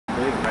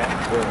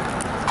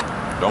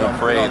Don't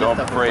pray in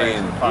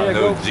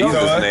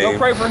Jesus' name. Go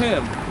pray for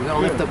him. We're gonna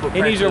lift up a prayer.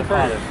 He needs your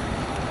prayer.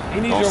 He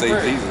needs your prayer.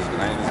 Don't say Jesus, because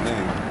that ain't his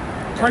name.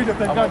 Pray that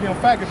goddamn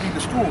faggot be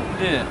destroyed.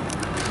 Yeah.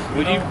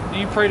 Would do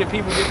you pray that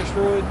people get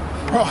destroyed?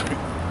 Right.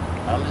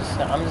 I'm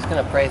just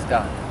gonna praise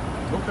God.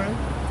 Okay.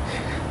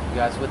 You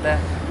guys with that?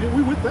 Yeah,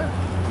 we with that.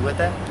 You with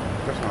that?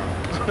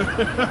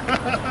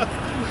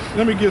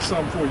 Let me get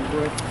something for you,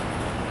 bro.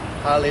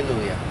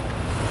 Hallelujah.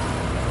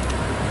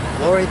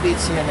 Glory be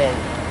to your name.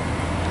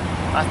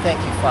 I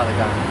thank you, Father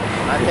God.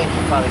 I thank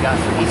you, Father God,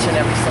 for each and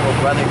every single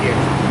brother here.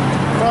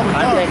 Father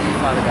God. I thank you,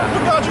 Father God.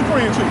 What God you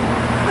praying to?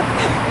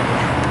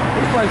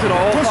 We pray to the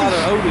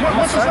All-Father Odin.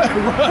 What's his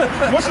name?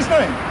 What's his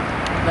name?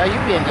 Now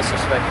you're being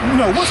disrespectful.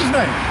 No, what's his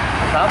name?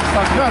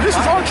 No, this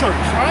is our church.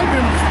 I ain't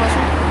being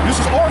disrespectful. This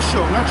is our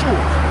show, not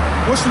yours.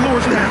 What's the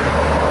Lord's name?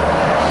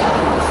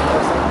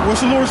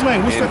 What's the Lord's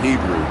name? What's in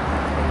Hebrew.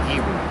 In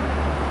Hebrew.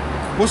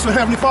 What's the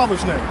Heavenly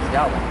Father's name?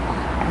 Yahweh.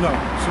 No,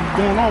 so you're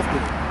going off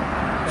there.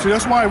 See,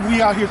 that's why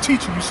we out here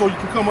teaching you, so you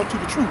can come up to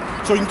the truth.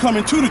 So you can come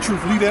into the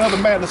truth, leave that other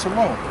madness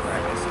alone.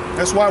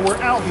 That's why we're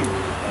out here.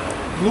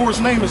 The Lord's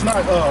name is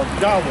not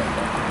Yahweh.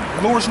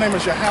 The Lord's name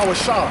is Yahweh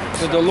Shai.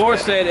 So the Lord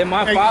said, in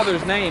my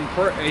Father's name,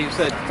 he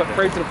said,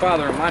 pray to the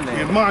Father in my name.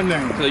 In my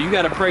name. So you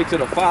got to pray to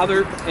the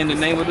Father in the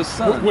name of the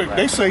Son. Wait,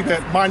 they say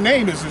that my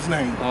name is his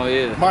name. Oh,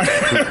 yeah.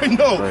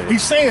 No,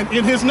 he's saying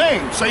in his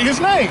name. Say his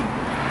name.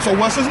 So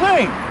what's his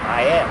name?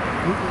 I am.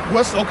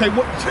 Okay,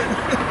 what?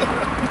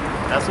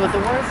 That's what the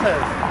word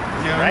says.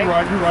 Yeah, right?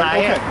 You're right. I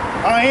Okay. am.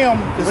 I am.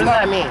 What does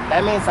that mean?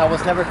 That means I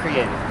was never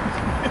created.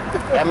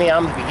 That means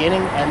I'm the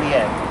beginning and the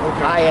end.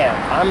 Okay. I am.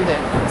 I'm the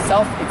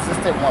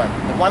self-existent one.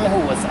 The one who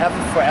was ever,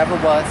 forever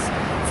was,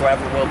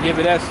 forever will be. Yeah,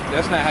 but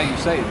that's not how you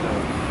say it,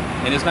 though.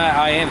 And it's not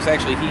I am, it's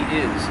actually he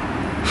is.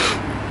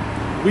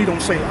 We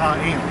don't say I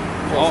am.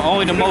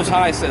 Only the Most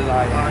High says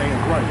I am. I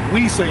am, right.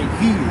 We say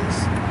he is.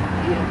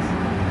 He is.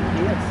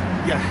 He is.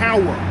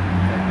 Yahweh.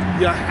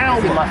 Yahweh.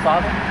 Is he my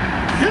father?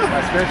 Yeah.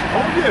 My spiritual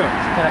father? father? Oh, yeah.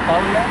 Can I call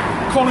him that?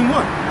 Call him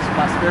what? He's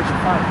my spiritual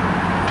father.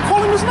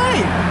 Call him his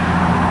name.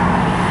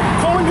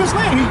 Call him his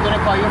name. You're gonna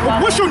call your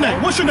father? What's your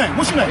name? What's your name?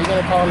 What's your name? Are you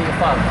gonna call him your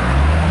father?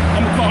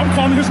 I'm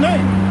calling his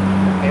name.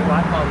 Okay, well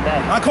I call him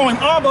daddy. I call him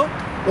Abba,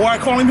 or I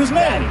call him his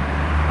name. Daddy.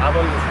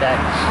 Abba is daddy.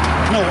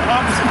 No,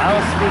 Abba. I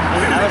don't speak to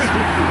you.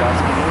 Y'all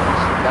speak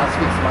English. Y'all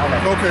speak my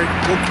language. Okay,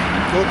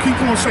 well keep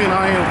on saying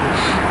I am.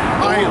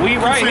 I am. We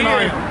right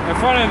here in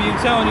front of you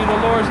telling you the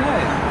Lord's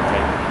name.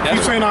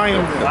 Keep saying I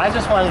am. Well, I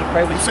just wanted to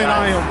pray with you saying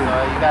guys. I am.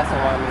 You guys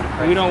don't want me to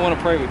pray. We don't want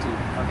to pray with you.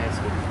 Okay, it's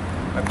good.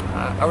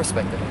 I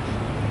respect it.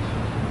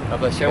 God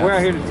bless you. Yeah, we're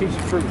out here to teach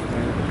the truth,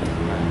 man.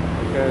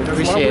 Okay.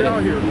 Appreciate it.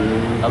 Out here,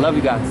 I love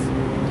you guys.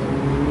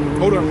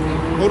 Hold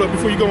up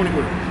before you go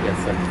anywhere. Yes,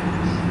 sir.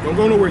 Don't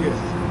go nowhere yet.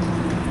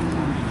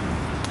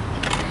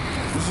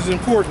 This is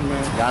important,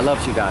 man. God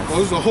loves you guys. Well,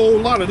 there's a whole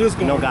lot of this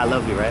going on. You know God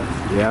loves you, right?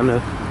 Yeah, I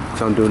know.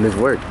 So I'm doing this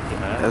work.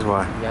 Yeah. That's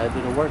why. You gotta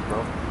do the work, bro.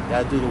 You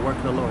gotta do the work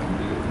of the Lord.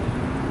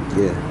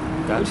 Yeah.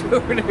 What you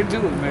over there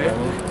doing, man?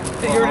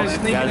 You're just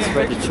sneaking in. You gotta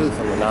spread the truth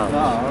and the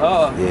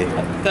knowledge. Yeah.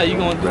 I thought you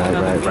going to do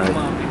another thing,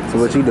 Mom. So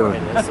what you doing?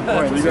 It's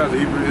important. So you guys are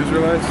Hebrew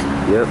Israelites?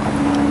 Yep.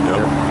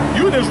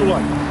 You an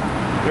Israelite?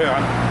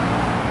 Yeah,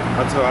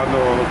 I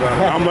know all about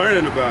it. I'm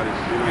learning about it.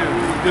 You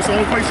know? This the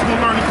only place you're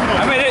gonna learn it from.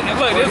 I mean,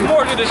 look, there's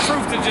more to the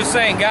truth than just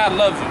saying God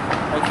loves you,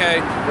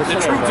 okay? The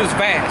truth is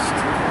vast.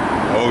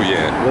 Oh,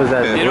 yeah. What does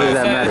that, You know what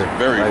does what that I'm matter?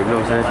 Very. Like, you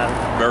know what I'm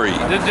saying? Very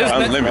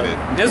unlimited.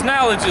 This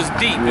knowledge is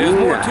deep. There's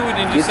more to it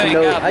than just saying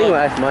God I ain't gonna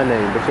loves ask my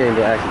name, but you ain't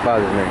gonna ask your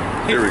father's name.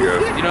 Here we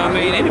go. you. You know what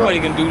I mean? Anybody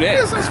can do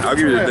that. I'll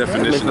give you the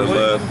definition of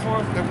love.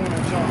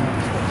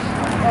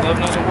 Love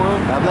not the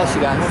world. God bless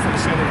you guys.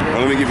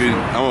 Well, let me give you,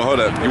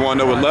 hold up. You want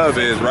to know what love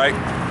is, right?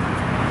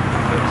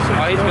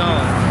 Oh, he's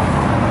gone.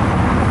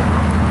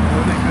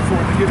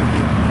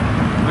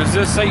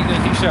 Resist Satan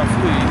and he shall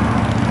flee.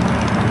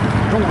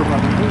 Don't worry about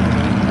it.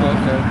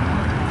 Okay.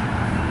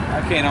 I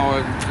can't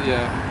always,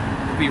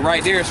 be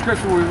right there in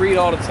scripture we read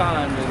all the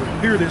time.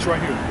 And, Here it is right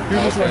here. Here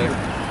it is right here.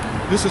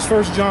 This is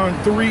 1 John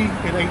 3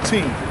 and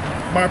 18.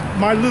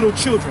 My little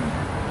children,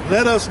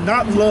 let us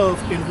not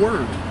love in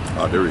word.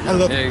 Oh, there we go. I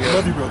love There you. you go.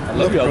 Love you, brother. I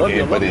love you. I love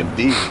you. But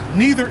indeed,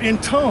 Neither in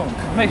tongue.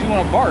 It makes you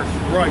want to barf.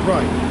 Right.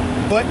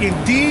 But in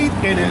deed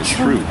and in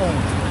truth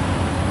only.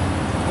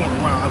 Going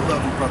around, I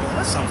love you, brother.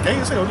 That sounds gay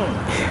as hell, don't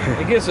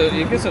it?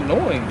 It gets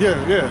annoying. Yeah.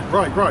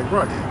 Right.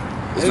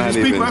 it's not These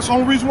people, even. that's the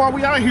only reason why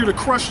we out here to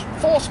crush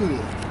falsehood.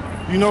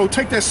 You know,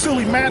 take that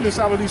silly madness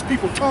out of these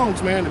people's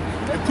tongues, man,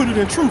 and put it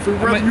in truth.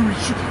 And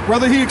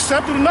whether he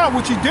accepted or not,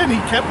 which he didn't,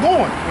 he kept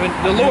going. I mean,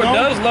 the Lord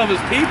does love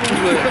his people,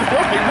 but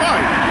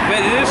right. But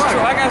it is true.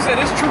 Like I said,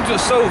 this truth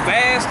is so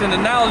vast and the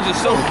knowledge is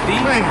so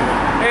deep. Man,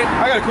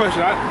 I got a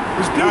question.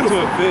 it's Not beautiful.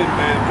 to offend,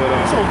 man, but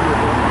It's so good,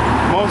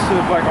 bro. most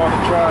of like all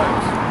the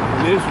tribes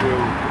in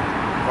Israel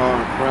are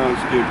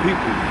brown-skinned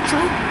people.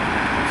 True.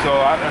 So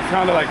I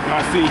kind of like when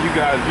I see you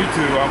guys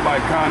YouTube, I'm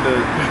like kind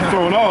of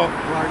thrown off.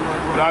 Right.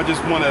 But I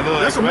just want a little.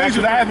 That's a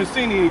major I haven't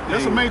seen anything.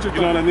 That's a major You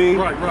know what I mean?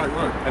 Right.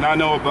 And I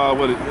know about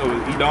what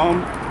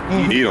Edom.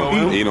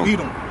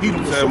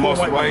 Edom. Said most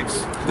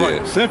whites.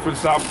 Yeah.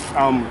 Since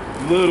I'm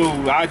little,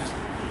 I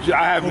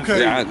haven't Okay.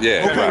 seen.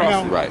 Yeah. Okay,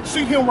 now, Right.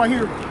 see him right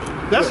here?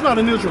 That's not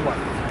an Israelite.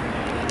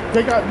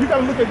 You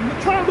gotta look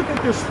at, try to look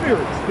at their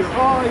spirits, their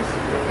eyes.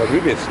 Because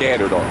we've been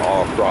scattered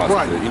all across,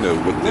 Right.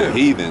 with the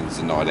heathens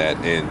and all that.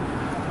 And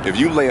if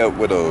you lay up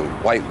with a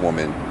white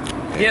woman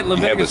and Yeah, you have a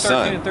Leviticus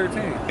 13 son, and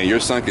 13. and your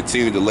son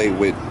continue to lay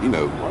with,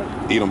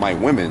 Edomite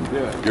women,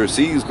 your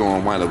seed's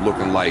going to wind up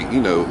looking like,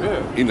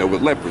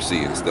 with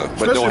leprosy and stuff.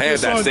 But Especially don't if have your that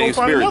son same go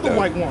find spirit, another though.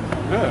 white woman.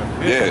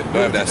 Yeah, don't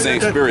have that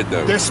same spirit,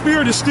 though. That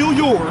spirit is still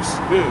yours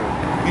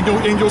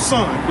in your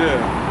son.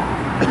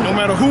 No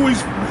matter who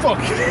he's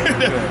fucking.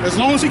 As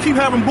long as he keep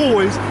having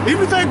boys,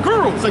 even if that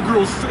girl's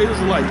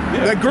Israelite,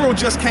 that girl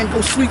just can't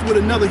go sleep with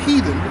another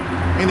heathen.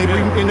 And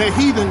that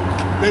heathen,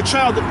 that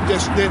child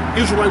that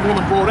Israelite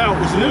woman brought out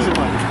was an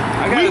Israelite.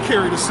 We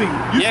carry the seed.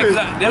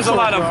 There's a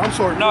lot of. I'm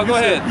sorry. No, go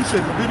ahead. You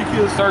said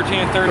Leviticus 13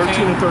 and 13.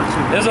 13 and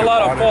 13. There's a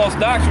lot of false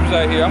doctrines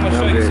out here. I'm going to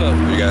show you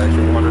something. You got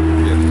extra water?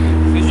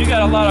 Yeah. Because you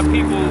got a lot of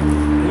people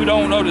who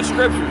don't know the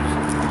scriptures.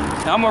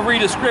 Now, I'm going to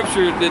read a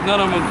scripture that none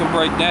of them can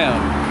break down.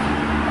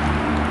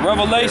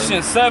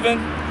 Revelation 7.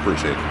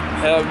 Appreciate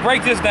it.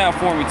 Break this down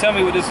for me. Tell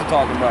me what this is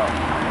talking about.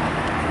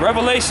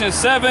 Revelation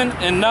 7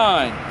 and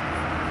 9.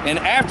 And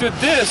after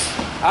this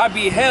I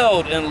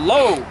beheld, and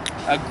lo,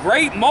 a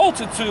great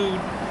multitude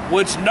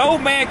which no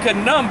man could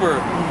number,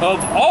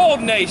 of all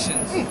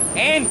nations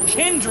and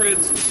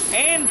kindreds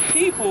and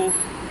people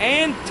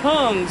and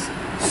tongues,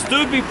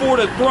 stood before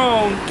the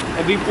throne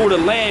and before the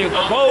Lamb,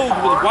 clothed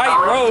with white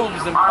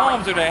robes and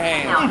palms in their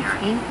hands,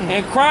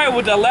 and cried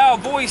with a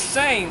loud voice,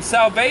 saying,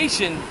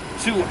 Salvation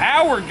to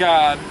our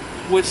God,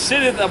 which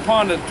sitteth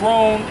upon the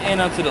throne, and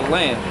unto the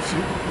Lamb.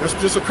 That's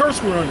just a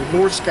curse word. The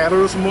Lord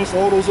scattered us amongst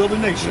all those other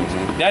nations.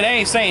 That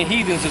ain't saying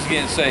heathens is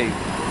getting saved.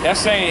 That's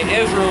saying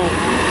Israel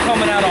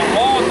coming out of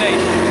all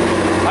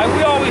nations. Like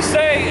we always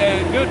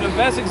say, the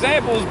best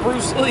example is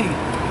Bruce Lee.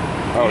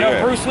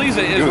 Bruce Lee's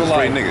an He was a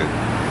straight Israelite. nigga.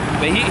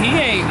 But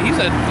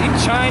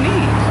he's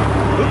Chinese.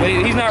 But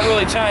he's not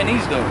really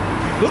Chinese though.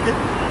 Look at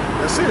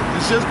that's it.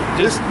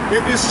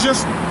 It's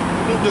just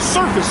the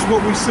surface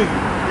what we see,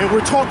 and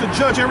we're taught to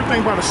judge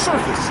everything by the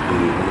surface,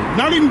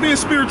 not even being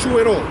spiritual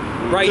at all.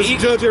 Right. Just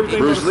judge everything.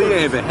 Bruce by the Lee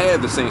didn't surface. even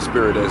have the same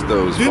spirit as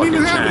those Didn't fucking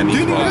even have it. Chinese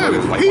Didn't even have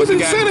it. motherfuckers. He even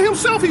said it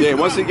himself.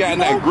 Once he got in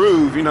that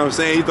groove, you know what I'm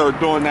saying? He started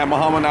doing that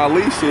Muhammad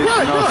Ali shit.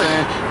 Right, you know what I'm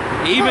right.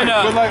 saying? Even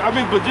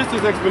but just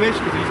his explanation,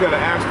 because he's got an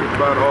asterisk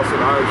about also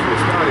the Irish and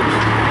the Scottish,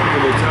 and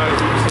the Italians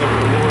who accept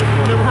the Lord.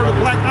 Never heard of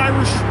Black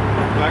Irish?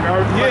 Black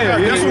Irish?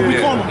 That's what we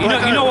call them.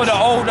 you know what the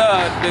old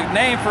the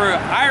name for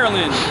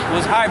Ireland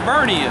was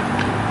Hibernia.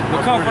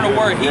 Would come from the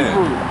word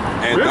Hebrew.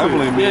 And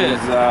Dublin means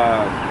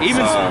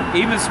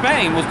Even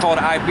Spain was called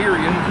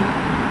Iberia.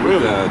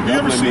 Really? You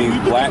ever Dublin see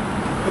means black.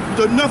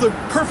 Another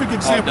perfect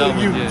example to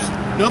Dublin, use.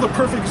 Another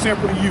perfect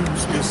example to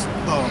use is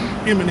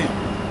Eminem.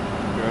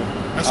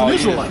 That's an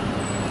Israelite.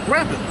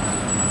 Rapping.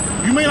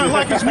 You may not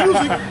like his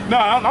music. No,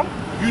 I'm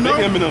You know?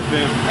 big Eminem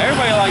fan.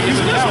 Everybody like He's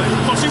it. an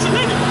Israelite. Because he's a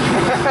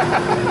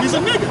nigga. He's a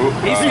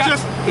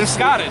nigga. He's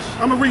Scottish.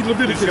 I'm going to read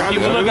Leviticus.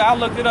 I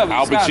looked it up. He's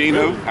Al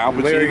Pacino. Al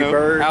Larry Pacino.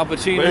 Bird. Al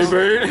Pacino. Larry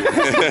Bird.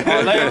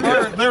 Larry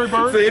Bird. Larry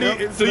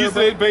Bird. So you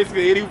say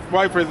basically any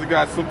white person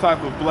got some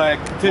type of black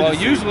tendency. Well,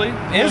 usually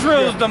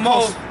Israel's the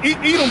most.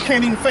 Edom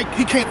can't even fake.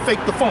 He can't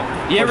fake the funk.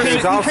 You ever There's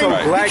seen? also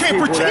can't- black he can't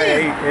people that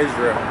pretend. hate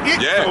Israel.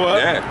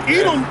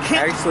 Edom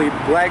can't. Actually,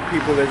 black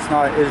people that's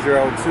not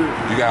Israel too.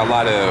 You got a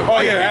lot of. Oh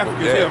yeah,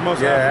 Africans.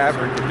 Most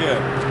Africans.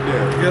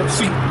 Yeah.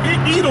 See,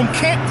 Edom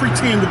can't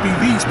pretend to be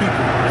these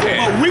people,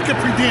 but we can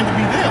pretend to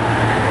be them.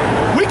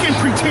 We can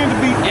pretend to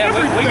be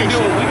every we can do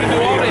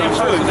all the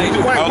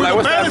impersonations. Right, Oh, we're like, the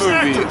what's that baddest movie?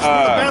 actors.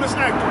 We're the baddest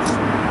actors.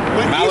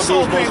 But Malibu's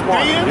Esau Most can't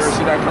Wanted. dance. You ever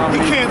see that comedy?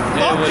 He can't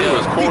fuck. It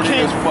was He corny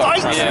can't as fuck.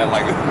 fight.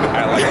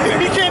 Yeah,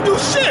 He can't do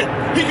shit.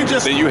 He can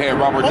just. Then you had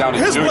Robert Downey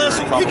His Jr.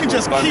 blessing, he can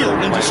just Thunder, kill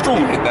and like, destroy.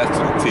 That's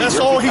to the T. That's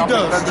You ever all see he Tropic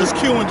does. Thunder? Just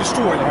kill and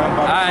destroy.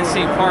 I ain't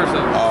seen parts of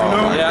it. Oh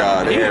my Yeah,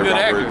 God! he's a good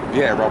actor.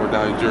 Yeah, Robert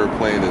Downey Jr.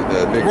 playing the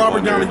nigga.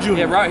 Robert Downey Jr.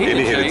 Yeah, right. And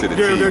he He hit it to did the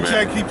T, Their man.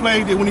 Jack, he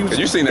played it when he was.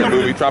 You seen that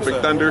movie Tropic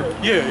Thunder?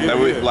 Yeah. That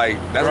was, like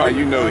that's how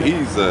you know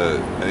he's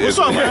What's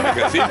up, man?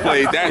 because he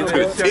played that to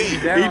the T.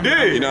 He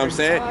did. You know what I'm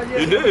saying?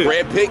 He did.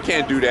 Brad Pitt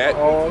can't do that.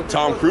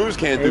 Tom Cruise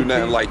can't do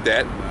nothing like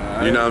that.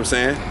 You know what I'm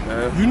saying?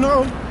 You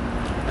know,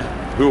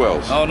 Who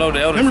else? Oh no, the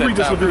elder Let me said read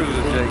this Tom Cruise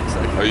Leviticus. is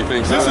Jake. Oh, you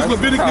think so? this is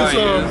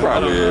Leviticus.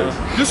 Probably is.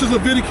 This is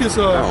Leviticus.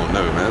 I don't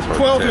know, man. That's hard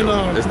 12 to and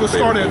tell. It's we'll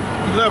start at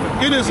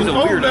debatable. 11. It is He's an a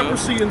old weirdo.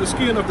 leprosy in the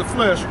skin of the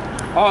flesh,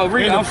 Oh,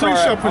 read. and the I'm sorry.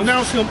 priest shall I'm-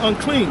 pronounce him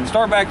unclean.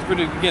 Start back from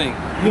the beginning.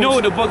 You know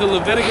what the book of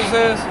Leviticus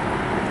is?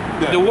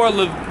 The word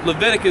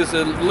Leviticus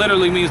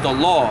literally means the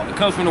law. It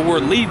comes from the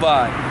word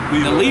Levi.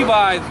 The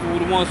Levites were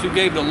the ones who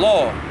gave the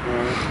law,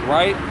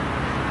 right?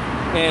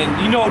 And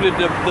you know that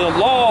the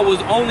law was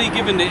only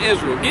given to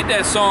Israel. Get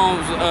that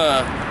Psalms,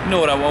 you know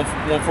what I want,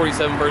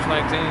 147 verse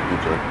 19?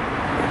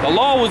 Okay. The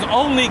law was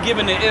only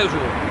given to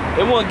Israel.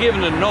 It wasn't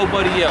given to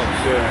nobody else.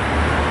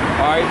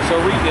 All right, so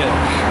read that.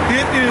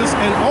 It is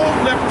an old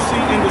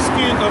leprosy in the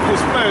skin of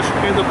his flesh,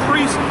 and the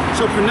priest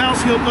shall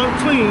pronounce him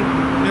unclean,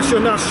 and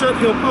shall not shut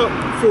him up,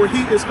 for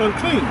he is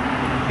unclean.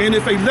 And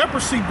if a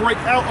leprosy break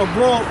out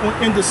abroad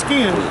in the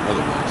skin,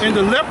 and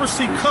the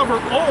leprosy cover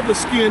all the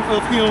skin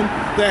of him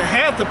that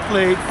had the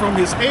plague from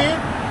his head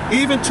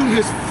even to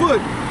his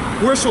foot,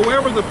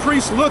 wheresoever the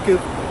priest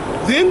looketh,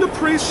 then the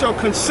priest shall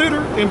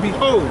consider, and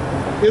behold,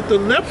 if the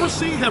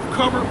leprosy have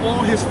covered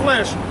all his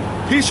flesh,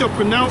 he shall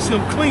pronounce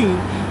him clean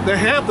that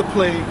had the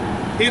plague.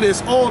 It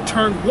is all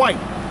turned white.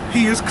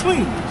 He is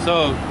clean.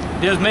 So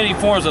there's many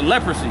forms of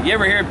leprosy. You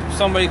ever hear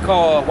somebody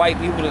call white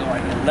people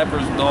like a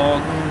leper's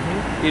dog?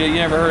 You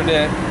never heard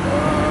that?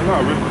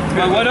 Not really.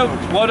 But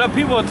what up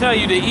people will tell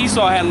you that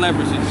Esau had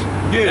leprosy.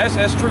 Yeah.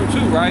 That's true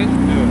too, right?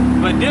 Yeah.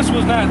 But this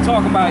was not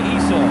talking about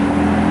Esau.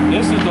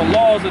 This is the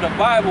laws of the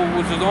Bible,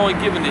 which was only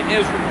given to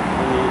Israel.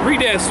 Read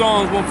that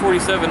Psalms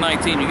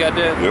 147:19. You got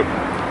that? Yep.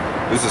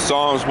 This is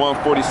Psalms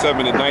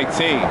 147 and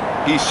 19.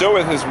 He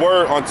showeth his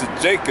word unto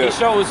Jacob. He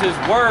shows his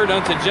word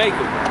unto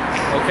Jacob.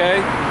 Okay?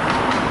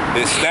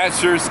 His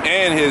statutes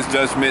and his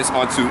judgments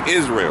unto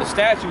Israel. The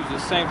statutes is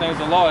the same thing as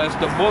the law. That's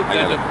the book, I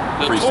got the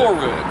a precept for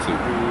Torah. that too.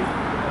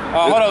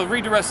 Hold on,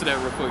 read the rest of that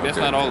real quick. That's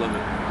Okay. not all of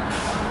it.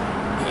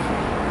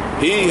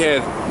 He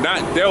hath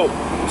not dealt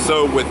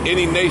so with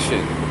any nation.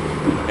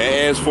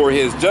 As for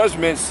his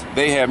judgments,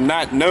 they have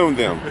not known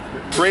them.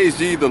 Praise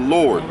ye the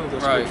Lord.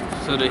 Right.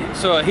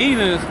 So a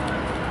heathen,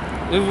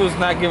 it was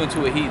not given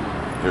to a heathen.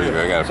 Here you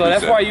go. I got a So that's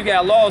precept. why you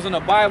got laws in the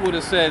Bible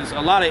that says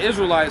a lot of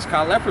Israelites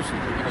caught leprosy.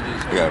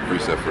 I got a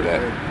precept for that.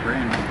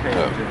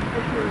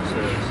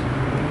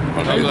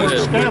 They were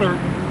scattered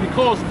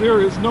because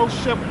there is no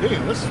shepherd.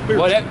 Damn, that's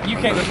spiritual. Well, you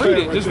can't read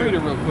it. Just read it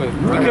real quick.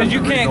 Because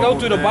you can't go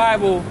through the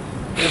Bible.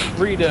 Just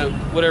read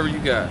whatever you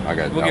got.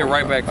 We'll get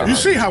right back to You it.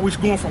 see how we're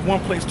going from one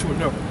place to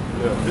another.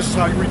 This is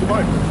how you read the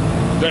Bible.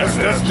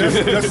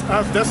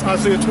 That's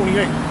Isaiah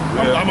 28.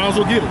 I might as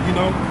well get it, you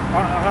know.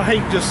 I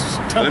hate just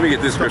telling. Let me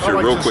get this scripture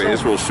real quick.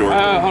 It's real short.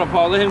 Hold on,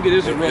 Paul. Let him get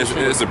this real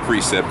short. It's a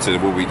precept to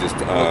what we just.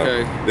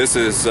 Okay. This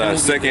is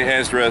 2nd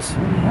Esdras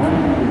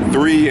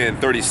 3 and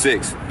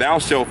 36. Thou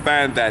shalt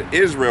find that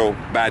Israel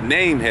by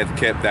name hath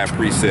kept thy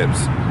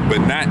precepts, but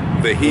not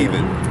the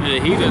heathen. Yeah,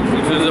 heathen.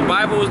 Because the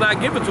Bible was not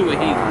given to a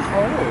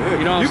heathen.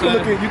 You know what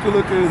I'm saying? You can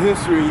look at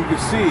history. You can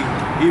see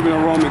even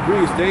in Roman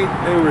Greece, they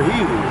were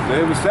heathens.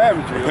 They were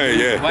savagery.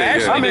 Yeah. Well,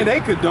 actually, I mean,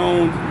 they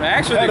condoned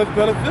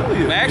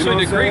pedophilia.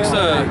 Actually, the Greeks,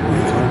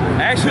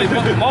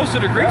 most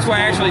of the Greeks were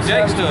actually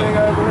Jake's stuff.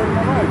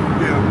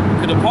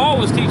 Because Paul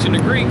was teaching the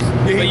Greeks.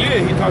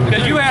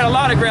 Because you had a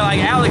lot of Greeks, like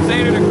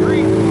Alexander the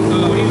Greek,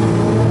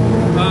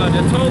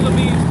 the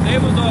Ptolemies, they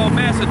was all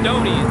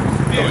Macedonian.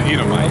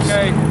 Edomites.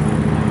 Okay.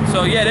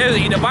 So yeah,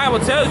 the Bible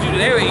tells you that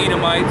they were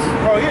Edomites.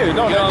 Oh yeah,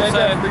 no, You know what I'm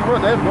saying?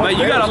 But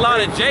you got a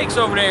lot of Jakes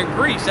over there in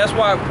Greece. That's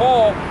why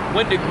Paul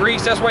went to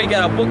Greece. That's why you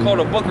got a book called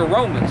the Book of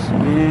Romans.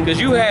 Because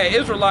you had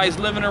Israelites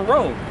living in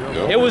Rome.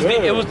 It was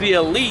the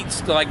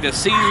elites, like the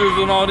Caesars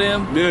and all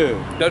them. Yeah.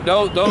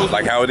 Those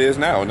Like how it is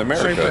now in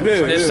America.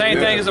 the same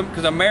thing as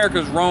because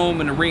America's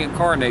Rome and the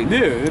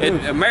reincarnated.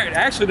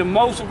 Actually, the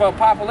most of our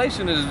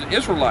population is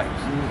Israelites.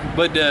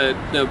 But the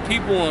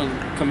people in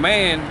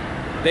command,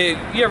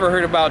 you ever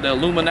heard about the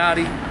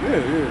Illuminati?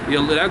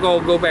 Yeah. That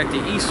go back to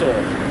Esau,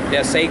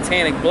 that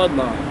satanic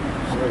bloodline.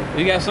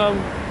 You got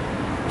something?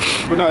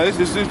 But no, it's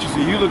just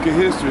interesting. You look at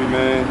history,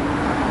 man.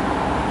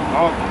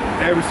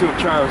 Every single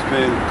tribe has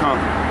been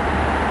conquered.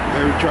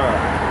 Every tribe.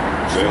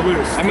 Still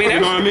is. I mean, You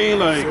know what I mean?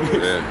 Like,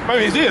 I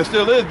mean, it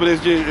still is, but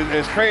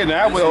it's crazy.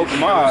 I would open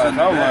my eyes.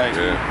 I was like,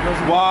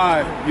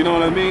 why? You know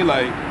what I mean?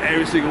 Like,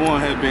 every single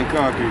one has been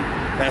conquered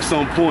at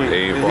some point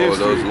They in ain't follow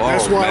history. those laws,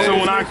 That's why- man. So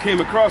when I came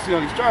across these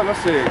tribes, I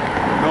said,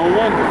 no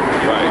wonder.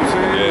 You know what I'm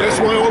saying? Yeah. That's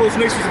why all those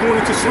nations going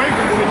into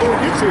slavery when the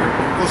Lord gets here,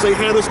 because they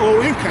had us all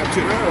in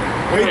captivity.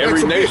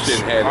 Every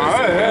nation had this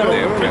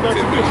goddamn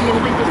captivity.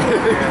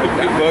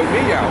 It bugged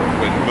me out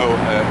when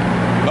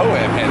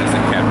Moab had us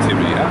in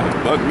captivity.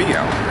 It bugged me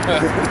out.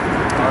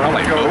 I'm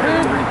like, Moab?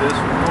 Read this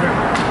one.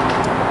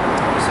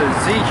 It says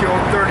Ezekiel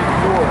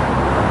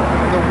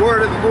 34. The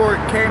word of the Lord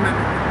came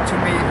to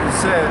me and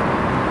said,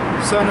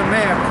 Son of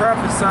man,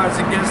 prophesies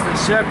against the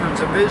shepherds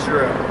of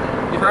Israel.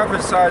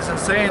 Prophesies and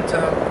saying to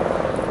them,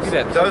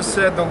 Thus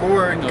said the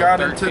Lord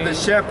God unto the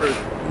shepherds,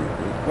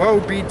 Woe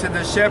be to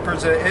the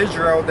shepherds of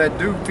Israel that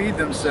do feed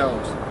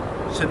themselves.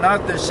 Should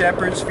not the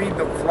shepherds feed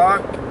the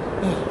flock?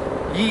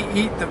 Ye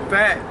eat the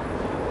fat,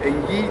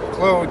 and ye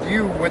clothe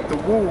you with the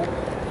wool.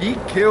 Ye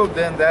kill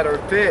them that are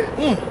fed,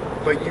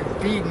 but you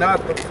feed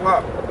not the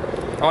flock.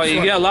 Oh,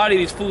 you got a lot of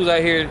these fools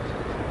out here.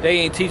 They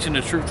ain't teaching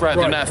the truth right.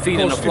 They're not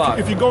feeding the Because flock.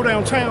 If you go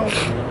downtown,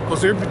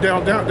 because they're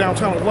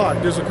downtown a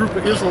lot, there's a group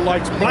of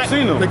Israelites, black.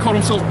 seen them. They call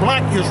themselves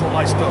black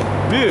Israelites, though.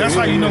 That's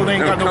how you know they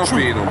ain't They're got no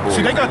comfy truth. on board.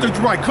 See, they got the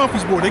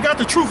Comfy's board. They got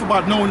the truth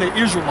about knowing they're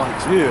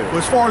Israelites. Yeah.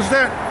 But as far as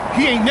that,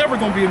 he ain't never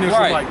gonna be an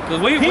Israelite.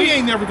 Right. He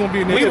ain't never gonna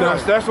be an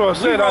Israelite. That's what I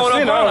said. We rolled I up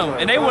seen on it. them,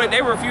 and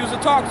they refused to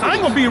talk to us. I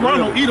ain't gonna be around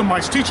no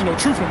Edomites teaching no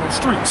truth on those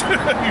streets.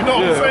 You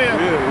know what I'm saying?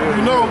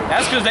 You know.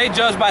 That's because they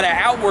judge by the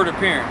outward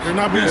appearance. They're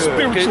not being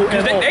spiritual.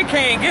 Because they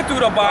can't get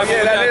through the Bible.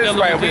 Yeah, that is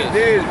right. We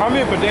did. I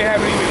mean, but they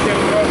haven't even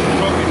kept it up and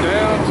broke it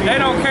down. They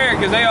don't care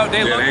because they look.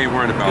 They ain't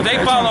worried about that.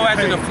 They follow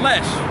after the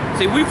flesh.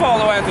 See, we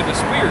follow after the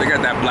spirit. They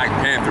got that Black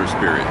Panther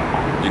spirit.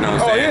 You know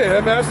what I'm saying? Oh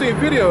yeah, man, I've seen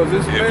videos.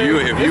 If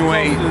you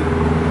ain't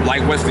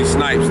like Wesley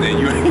Snipes, then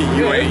you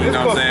ain't. You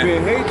know what I'm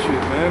saying? It's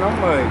hatred, man. I'm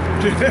like,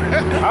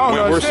 I don't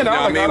understand.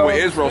 I mean, with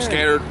Israel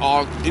scattered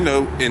all,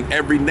 in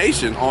every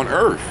nation on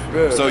earth.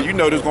 Yeah. So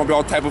there's gonna be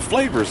all type of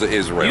flavors of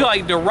Israel. You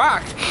like The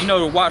Rock?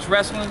 To watch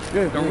wrestling?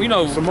 Yeah.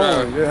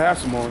 Samoan. Half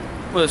Samoan.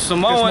 Well,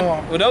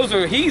 Samoan. Well, those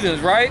are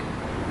heathens, right?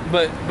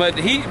 But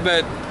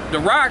The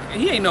Rock,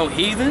 he ain't no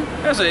heathen.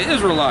 That's an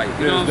Israelite.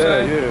 You know what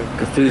I'm saying? Yeah.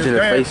 Confusion in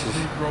their faces.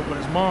 But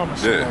his mom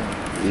is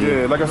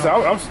Yeah, like I said,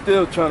 I'm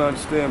still trying to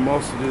understand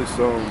most of this.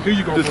 Here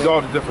you go, this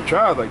all the different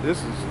tribes. Like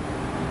this is,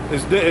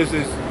 it's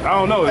I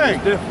don't know. Hey,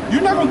 it's different.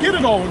 you're not gonna get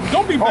it all.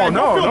 Don't be bad.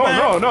 No.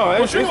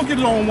 But you're gonna get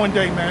it all in one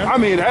day, man. I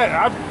mean,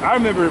 I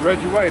remember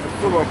Reggie White, the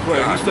football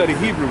player. He studied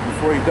Hebrew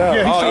before he died.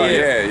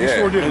 Yeah, he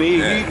sure did.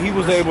 And he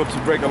was able to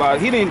break a lot.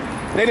 They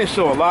didn't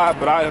show a lot,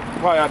 but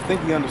I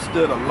think he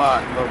understood a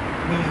lot of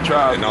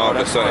tribes. And all of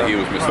a sudden, he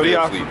was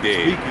mysteriously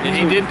dead. And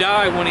he did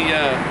die when he.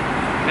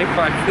 They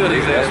probably killed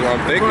his ass. That's what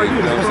I'm thinking.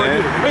 You know what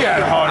I'm saying? He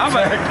had a heart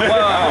attack.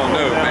 Well, I don't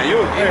know, man.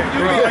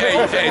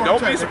 Hey,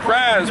 don't be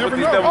surprised what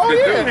these devils can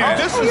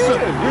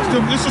do.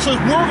 This is a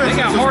world. They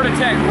got heart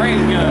attack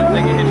brain guns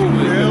they can hit you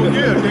with. Hell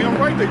yeah, damn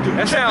right they do.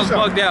 That sounds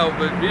bugged out,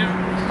 but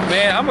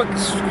man, I'm a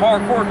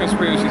hardcore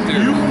conspiracy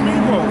theorist. You and me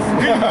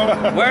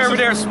both. Wherever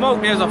there's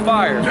smoke, there's a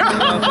fire. You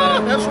know what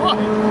I'm That's right.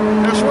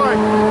 That's right.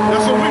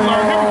 That's what we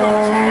learned. Here we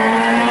go.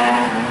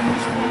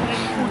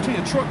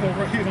 14 truck going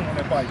right here on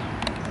that bike.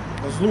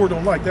 Because Lord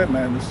don't like that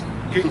madness.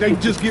 They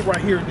just get right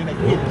here and then they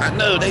hit us. I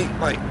know they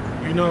like.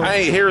 I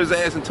ain't hear his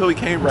ass until he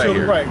came right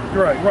here. Right.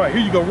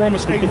 Here you go.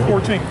 Romans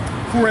 8:14.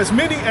 For as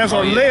many as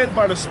are led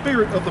by the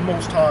Spirit of the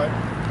Most High,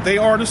 they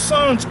are the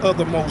sons of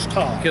the Most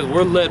High. Because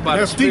we're led by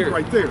the Spirit.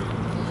 That's deep right there.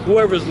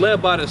 Whoever's led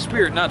by the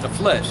Spirit, not the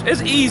flesh.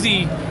 It's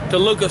easy to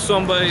look at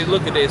somebody,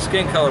 look at their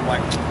skin color,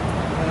 like.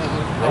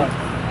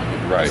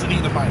 Right.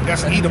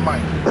 That's an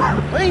Edomite.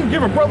 They ain't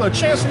give a brother a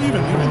chance to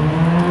even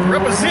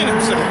represent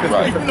himself.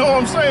 Right. You know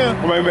what I'm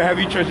saying? Well, have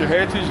you traced your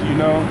heritage? You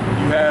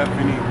have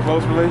any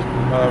close relatives?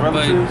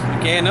 But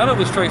again, none of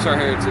us trace our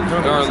heritage.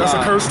 That's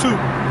a curse too.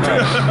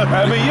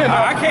 I mean,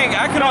 I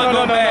can only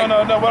go back.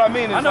 No. What I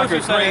mean is like a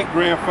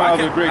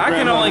great-grandfather, great-grandmother. I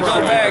can only go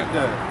back.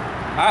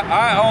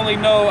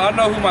 I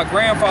know who my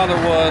grandfather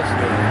was,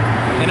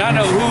 and I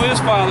know who his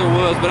father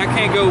was, but I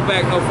can't go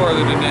back no further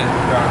than that.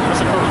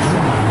 That's a curse.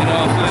 You know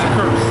what I'm saying? That's a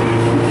curse.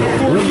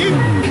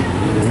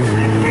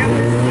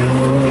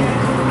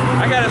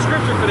 I got a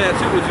scripture for that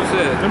too, what you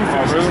said. Let me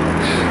finish.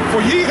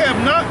 For ye have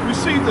not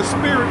received the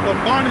spirit of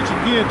bondage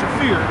again to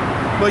fear,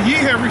 but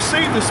ye have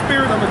received the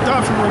spirit of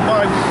adoption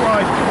whereby we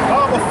cry,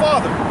 Abba,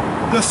 Father.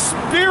 The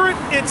Spirit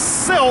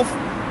itself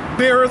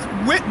beareth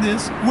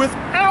witness with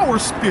our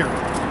spirit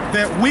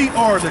that we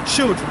are the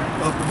children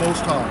of the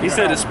Most High. He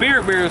said the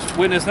Spirit bears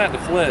witness, not the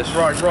flesh.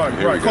 Right.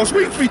 Because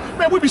we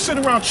be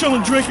sitting around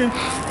chilling, drinking,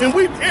 and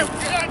we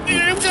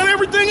got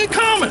everything in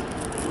common.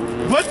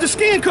 But the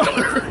skin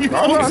color, you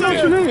know what I'm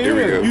saying? Here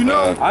we go. You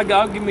know?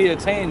 I'll give me a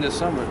tan this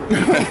summer.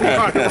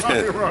 Right.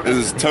 This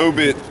is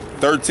Tobit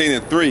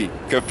 13:3.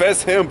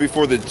 Confess him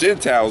before the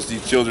Gentiles, ye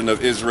children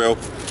of Israel,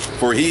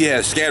 for he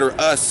has scattered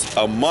us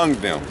among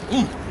them.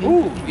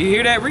 Ooh, you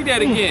hear that? Read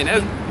that again.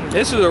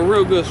 This is a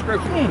real good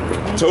scripture.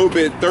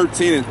 Tobit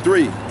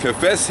 13:3.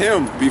 Confess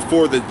him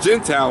before the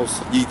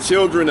Gentiles, ye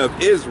children of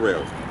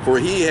Israel, for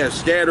he has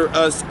scattered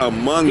us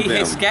among them. He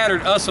has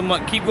scattered us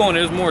among. Keep going.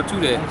 There's more to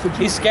that.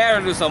 He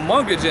scattered us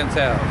among the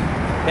Gentiles.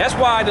 That's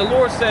why the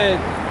Lord said,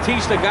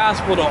 "Teach the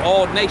gospel to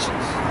all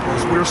nations."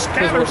 Because we're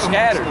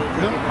scattered.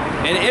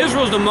 And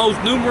Israel's the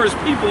most numerous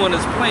people on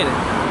this planet.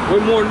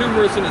 We're more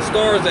numerous than the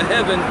stars of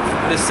heaven,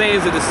 the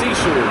sands of the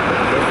seashore.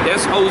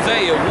 That's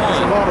Hosea 1.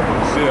 A lot of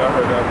us. Yeah, I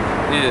heard that.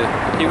 Yeah,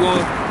 keep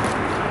going.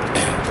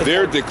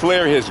 There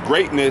declare his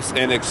greatness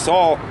and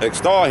extol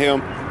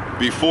him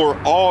before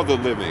all the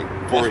living,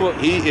 for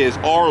he is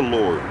our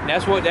Lord.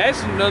 That's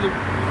another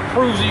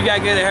proves you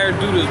gotta get out here and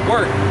do this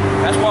work.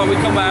 That's why we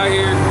come out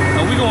here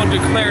and we're gonna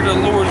declare the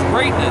Lord's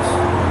greatness.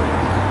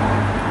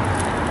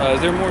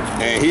 Is there more?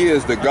 And he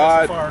is the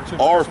God,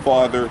 our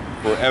Father,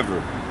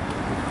 forever.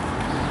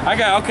 I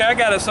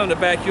got something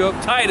to back you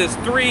up. Titus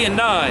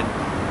 3:9.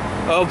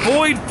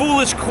 Avoid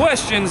foolish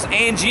questions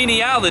and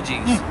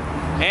genealogies,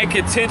 and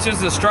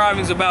contentions and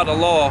strivings about the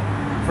law,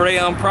 for they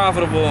are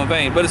unprofitable and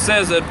vain. But it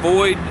says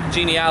avoid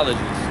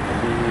genealogies.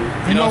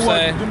 You know what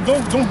I'm saying?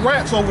 Those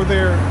rats over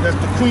there, that's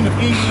the Queen of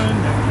England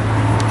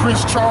and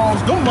Prince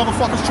Charles, them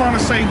motherfuckers trying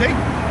to say they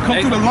come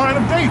through the line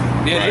of David.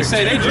 Yeah, right. They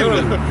say they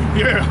do.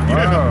 Yeah.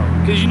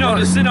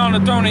 Because to sit on the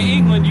throne of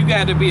England, you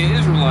got to be an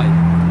Israelite.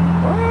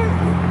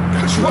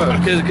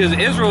 Because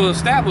Israel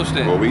established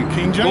that. Well,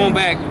 King James. Going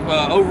back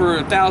over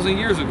 1,000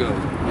 years ago.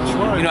 That's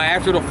right. You know,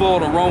 after the fall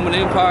of the Roman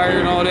Empire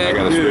and all that. I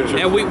got a scripture.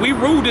 And we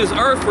ruled this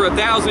earth for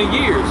 1,000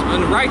 years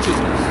in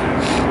righteousness.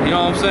 You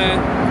know what I'm saying?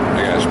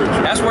 I got a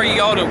scripture. That's where you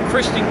got all the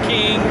Christian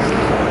kings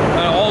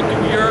all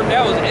through Europe.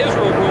 That was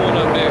Israel ruling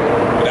up there.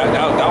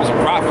 That was a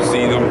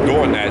prophecy, them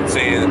doing that,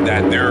 saying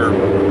that they're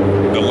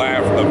the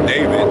line of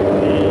David.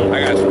 I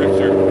got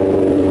scripture.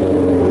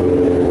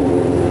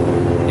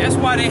 That's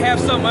why they have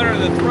something under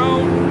the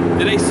throne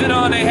that they sit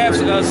on. They have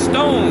a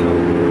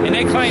stone, and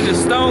they claim the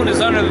stone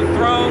is under the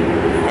throne.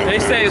 They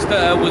say it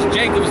was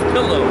Jacob's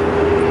pillow.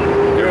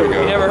 Here we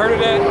go. You never heard of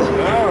that?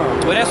 Oh.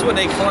 Well, that's what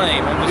they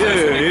claim.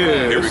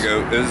 Here we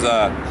go. This is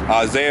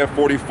Isaiah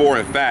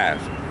 44:5.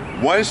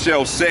 One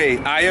shall say,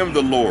 I am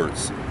the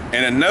Lord's,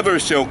 and another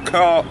shall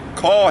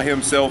call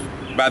himself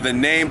by the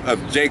name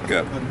of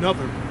Jacob.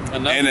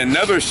 And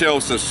another shall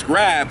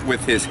subscribe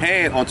with his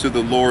hand unto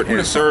the Lord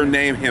and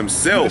surname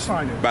himself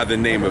by the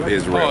name of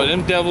Israel. Oh,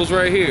 them devils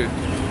right here.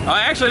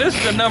 Actually, this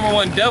is the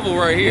 #1 devil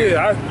right here.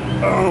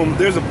 Yeah,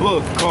 there's a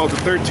book called The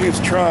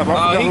 13th Tribe.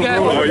 He got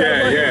it. Oh,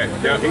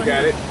 yeah, he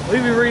got it. We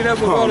be reading that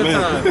book all the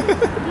man. time.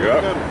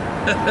 Yep.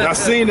 I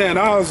seen that and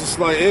I was just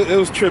like, it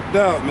was tripped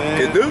out,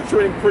 man. The dude's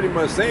pretty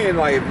much saying,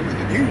 like,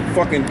 if you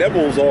fucking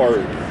devils are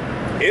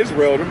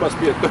Israel, there must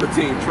be a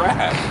 13th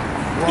tribe.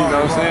 You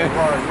know what I'm saying?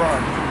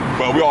 Right.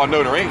 But we all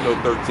know there ain't no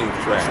 13th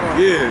tribe.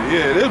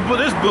 Yeah.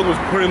 This book was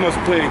pretty much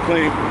playing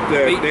claim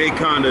that they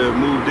kind of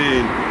moved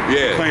in,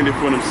 claimed it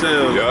for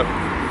themselves,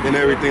 and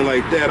everything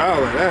like that. I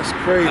was like, that's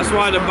crazy. That's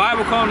why the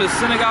Bible called them the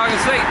synagogue of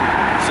Satan.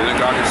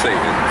 Synagogue of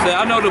Satan. So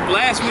I know the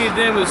blasphemy of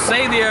them who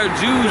say they are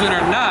Jews and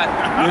are not.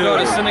 You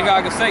know the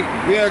synagogue of Satan.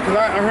 Yeah, because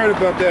I heard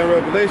about that in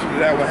Revelation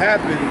that would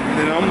happen, and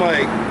then I'm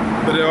like,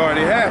 but it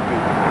already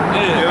happened.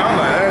 Yeah. I'm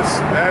like,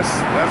 that's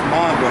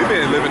mind-blowing. We've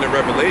been living in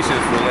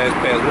Revelations for the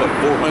past, what,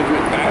 400,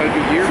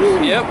 500 years?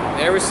 Yep,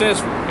 ever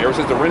since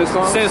the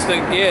Renaissance? Since the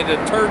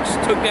Turks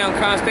took down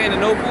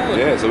Constantinople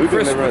and so we've been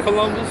Christopher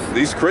Columbus.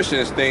 These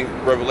Christians think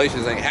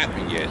Revelations ain't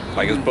happened yet.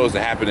 Like it's supposed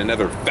to happen in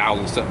another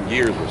 1,000-something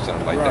years or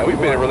something like that. We've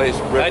been in Revelations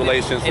for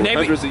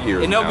hundreds of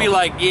years. And they'll now. be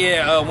like,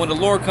 when the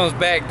Lord comes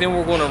back, then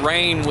we're going to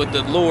reign with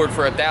the Lord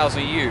for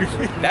 1,000 years.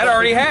 That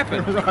already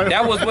happened.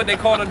 That was what they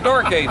call the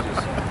Dark Ages.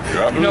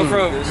 Yep. You know,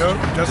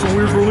 that's when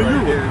we was ruling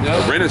Europe.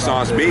 The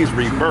Renaissance means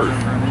rebirth.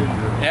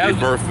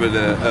 Rebirth for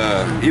the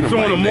So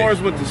when the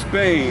Moors went to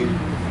Spain,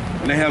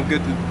 and they got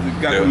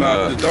them out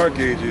of the Dark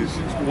Ages.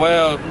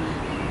 Well,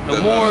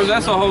 the Moors,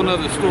 that's a whole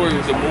nother story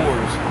with the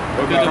Moors.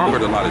 They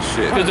conquered a lot of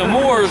shit. Because the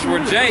Moors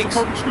were Jakes,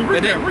 but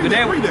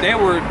they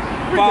were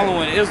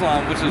following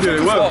Islam, which is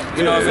false.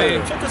 You know what I'm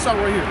saying? Check this out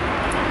right here.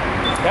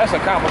 That's a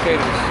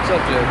complicated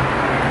subject.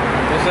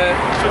 What's that?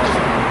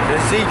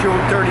 Ezekiel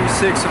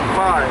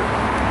 36:5.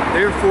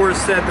 Therefore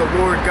said the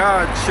Lord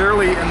God,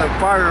 surely in the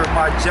fire of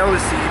my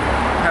jealousy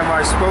have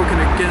I spoken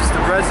against the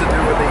residue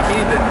of the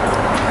heathen,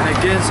 and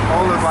against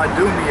all of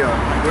Idumea,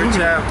 which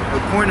have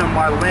appointed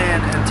my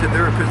land into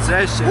their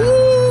possession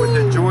with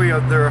the joy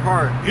of their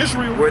heart,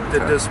 Israel, with the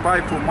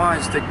despiteful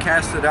minds to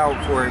cast it out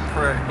for a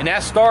prey. And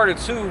that started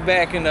too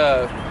back in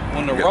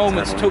when the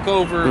Romans took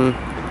over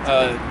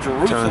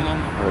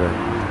Jerusalem.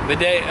 But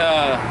they,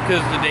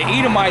 because the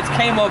Edomites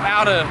came up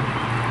out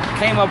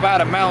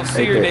of Mount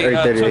Seir.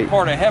 They took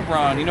part of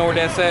Hebron. You know where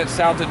that's at,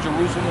 south of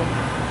Jerusalem.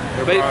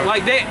 But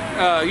like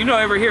you know,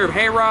 ever hear of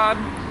Herod?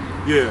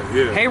 Yeah.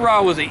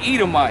 Herod was an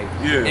Edomite,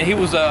 and he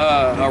was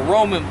a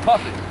Roman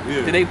puppet.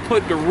 Yeah. They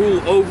put the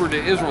rule over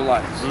the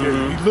Israelites. He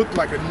looked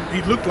like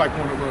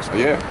one of us.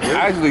 Yeah,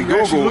 I actually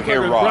Googled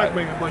Herod. Like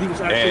man, but he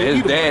was and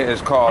his dad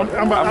is called.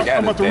 I'm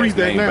about to read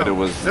that now. But it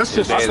was that's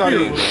just so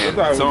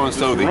and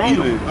so the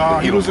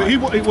Edom. He was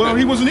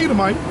an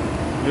Edomite.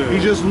 Yeah. He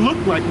just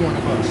looked like one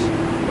of us.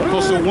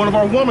 So one of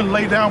our women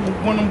laid down with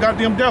one of them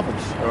goddamn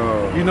devils.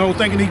 You know,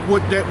 thinking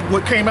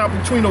what came out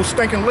between those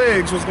stinking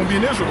legs was gonna be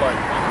an Israelite.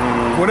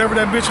 Whatever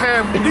that bitch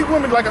had. These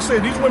women, like I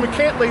said, these women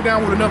can't lay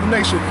down with another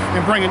nation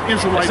and bring an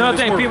Israelite. That's another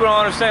thing people don't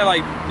understand.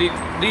 Like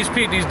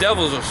these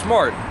devils are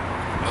smart.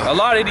 A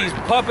lot of these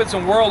puppets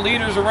and world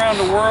leaders around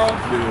the world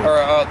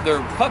are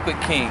they're puppet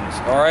kings.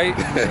 All right.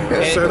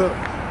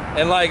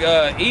 And like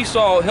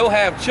Esau, he'll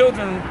have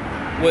children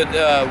with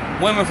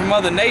women from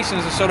other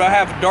nations, and so they'll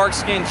have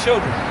dark-skinned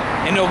children,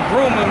 and they'll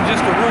groom them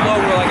just to rule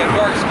over like a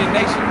dark-skinned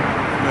nation.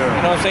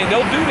 You know what I'm saying?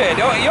 They'll do that.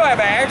 You'll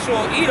have an actual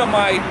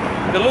Edomite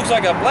that looks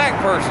like a black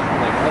person.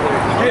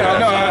 Yeah,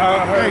 I know.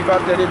 I heard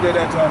about that. They did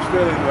that to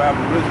Australia with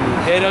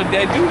Aborigines.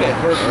 They do that.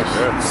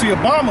 See,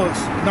 Obama's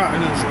not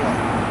an Israelite.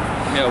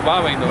 Yeah,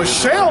 Obama ain't no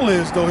Michelle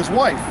is, though, his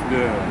wife.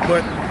 Yeah.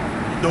 But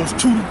those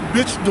two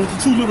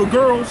little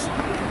girls.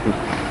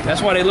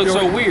 That's why they look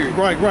so weird.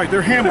 Right.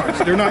 They're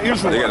Hamites. They're not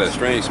Israelites. They got a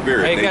strange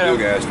spirit. They do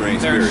got a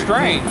strange spirit. They're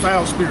strange.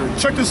 Foul spirit.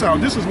 Check this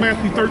out. This is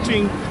Matthew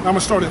 13. I'm going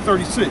to start at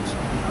 36.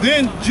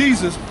 Then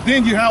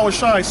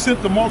Yahushua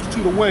sent the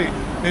multitude away.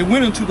 They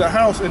went into the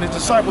house, and his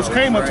disciples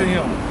came unto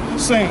him,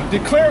 saying,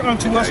 declare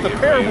unto us the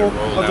parable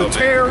of the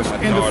tares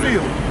in the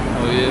field.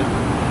 Oh,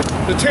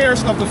 yeah. The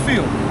tares of the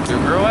field. Is your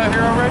girl out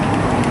here already?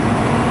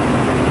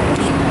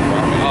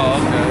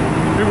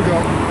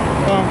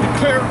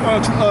 declare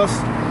unto us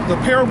the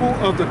parable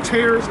of the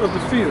tares of the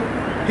field.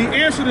 He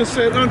answered and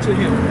said unto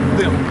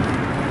them,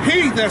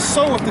 he that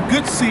soweth the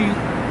good seed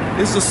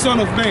is the Son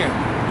of Man.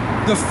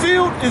 The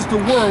field is the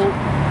world,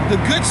 the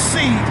good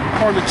seed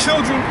are the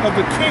children of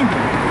the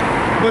kingdom,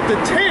 but the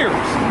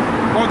tares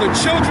are the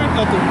children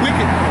of the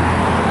wicked one.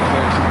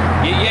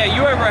 Yeah,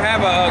 you ever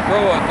have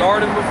grow a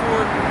garden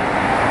before?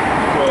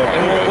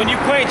 And when you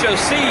plant your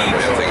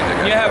seeds,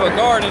 you have a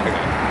garden.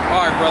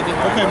 All right, brother.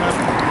 Okay, man.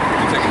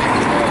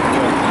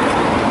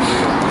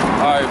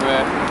 All right,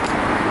 man.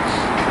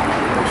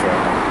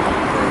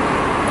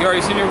 You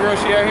already seen your girl?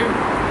 She out here?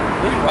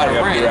 About to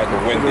rain.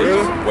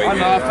 I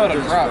know, I felt a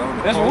drop.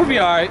 That's what we'll be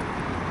all right.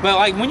 But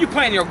like when you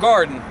plant your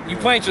garden, you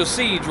plant your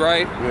seeds,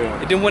 right?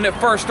 Yeah. And then when it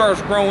first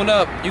starts growing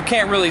up, you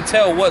can't really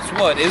tell what's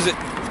what. Is it,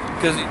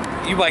 because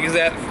you like, is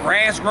that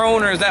grass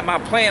growing or is that my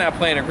plant I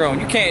planted growing?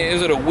 You can't,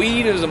 is it a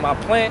weed or is it my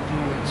plant?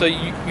 So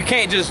you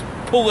can't just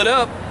pull it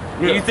up.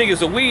 Yeah. You think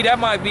it's a weed, that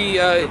might be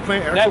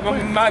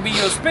might be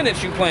your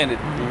spinach you planted.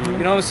 You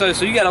know what I'm saying?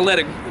 So you gotta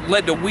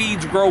let the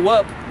weeds grow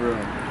up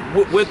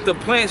with the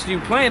plants you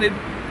planted,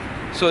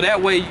 so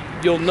that way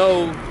you'll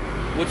know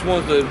which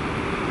ones to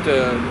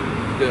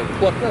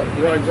pluck up.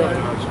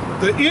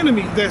 Right. The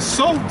enemy that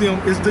sowed them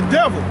is the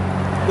devil.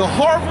 The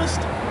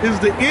harvest is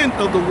the end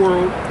of the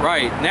world.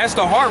 Right, and that's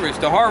the harvest.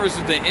 The harvest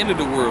is the end of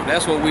the world.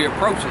 That's what we're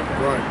approaching.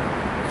 Right,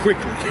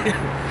 quickly.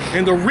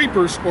 And the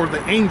reapers are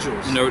the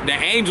angels. No, the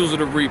angels are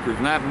the reapers,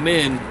 not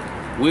men.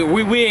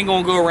 We ain't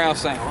gonna go around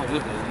saying, oh,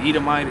 this is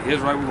Edomite,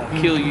 Israel, we're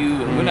gonna kill you.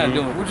 We're not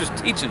doing it. We're just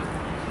teaching.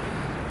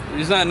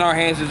 It's not in our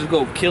hands to just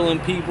go killing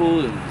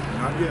people. And,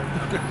 not yet.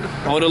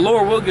 Oh, the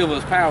Lord will give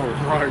us power.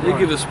 He'll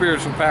give us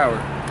spiritual power.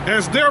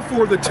 As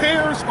therefore the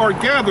tares are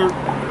gathered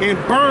and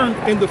burned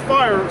in the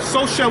fire,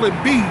 so shall it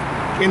be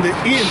in the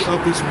end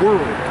of this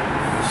world.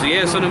 So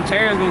yeah, so them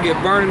tares gonna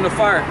get burned in the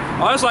fire.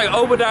 Oh, it's like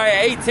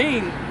Obadiah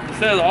 18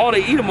 says all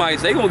the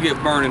Edomites, they gonna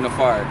get burned in the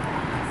fire.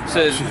 It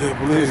says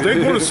they're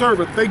going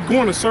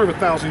to serve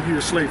 1,000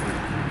 years slavery.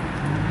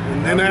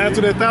 And then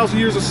after that 1,000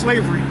 years of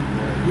slavery,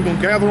 we're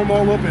gonna gather them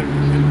all up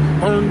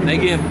and burn them. They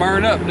getting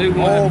burned up. They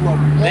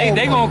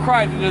gonna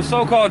cry. The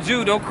so-called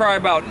Jew, they'll cry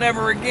about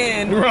never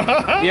again.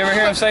 Right. You ever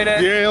hear them say that?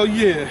 Hell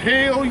yeah,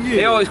 hell yeah.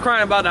 They always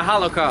crying about the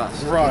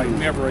Holocaust. Right,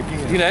 never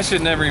again. You know, that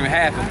should never even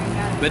happen.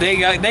 But they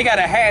got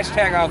a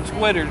hashtag on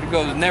Twitter that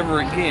goes never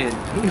again.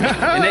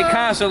 And they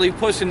constantly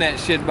pushing that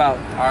shit about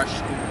our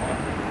shit.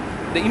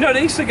 You know,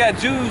 they still got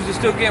Jews that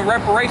still getting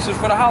reparations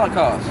for the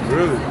Holocaust.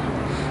 Really?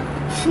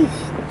 Whew.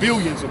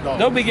 Billions of dollars.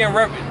 They'll be getting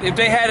if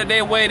they had it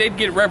their way, they'd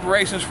get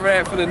reparations for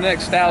that for the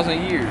next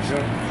 1,000 years.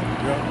 Yeah,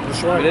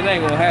 that's right. But it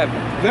ain't gonna happen.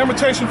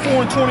 Lamentation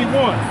 4 and 21.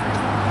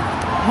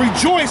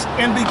 Rejoice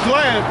and be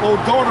glad, O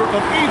daughter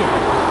of Edom,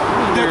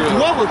 that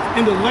dwelleth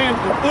in the land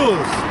of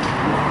Uz.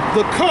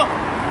 The cup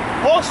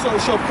also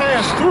shall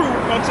pass through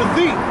unto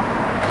thee.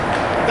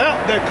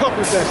 That cup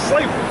is that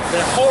slavery,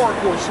 that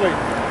hardcore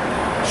slavery.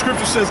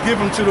 Scripture says,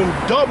 give unto them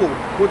double.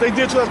 What they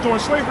did to us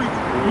during slavery,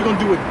 we're gonna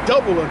do it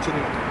double unto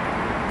them.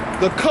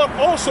 The cup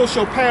also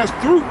shall pass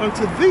through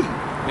unto thee.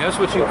 Yeah, that's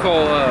what you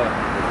call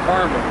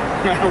karma.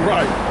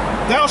 Right.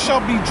 Thou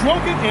shalt be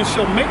drunken and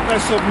shalt make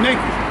thyself naked.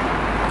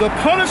 The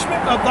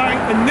punishment of thine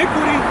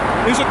iniquity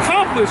is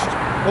accomplished,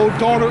 O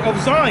daughter of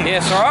Zion. Yeah,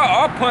 so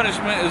our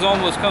punishment has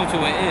almost come to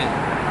an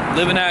end.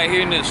 Living out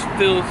here in this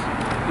filth,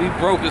 we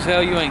broke as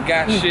hell, you ain't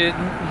got shit.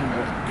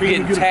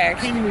 Getting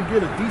taxed. Can't even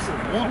get a decent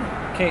woman.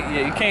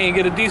 You can't even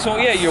get a decent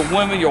one. Yeah, your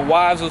women, your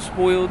wives are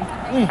spoiled.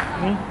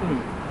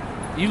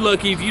 You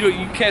lucky if you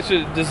catch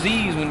a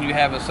disease when you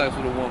having sex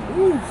with a woman.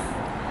 Oof.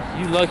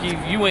 You lucky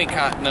if you ain't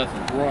caught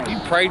nothing. Right. You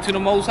pray to the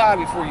Most High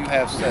before you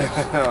have sex.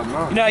 No.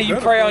 You know how you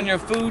pray on your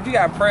food? You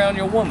gotta pray on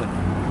your woman.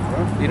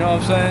 You know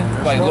what I'm saying?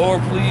 That's like, right.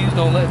 Lord, please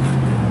don't let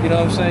me. You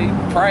know what I'm saying?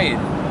 You praying.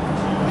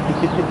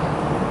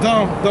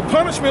 The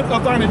punishment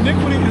of thine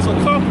iniquity is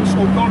accomplished,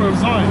 O daughter of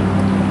Zion.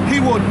 He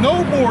will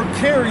no more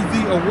carry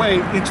thee away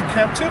into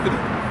captivity.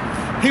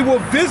 He will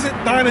visit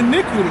thine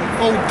iniquity,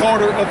 O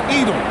daughter of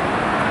Edom.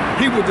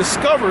 He will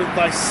discover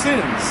thy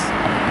sins.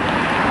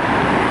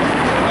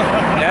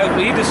 Now,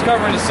 we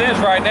discovering the sins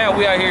right now.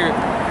 We out here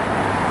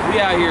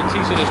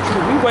teaching this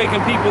truth. We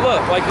waking people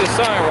up like this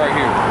sign right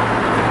here.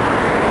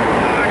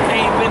 I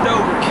can't bend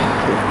over.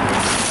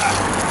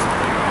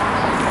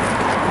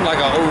 I'm like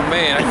an old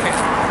man. I can't.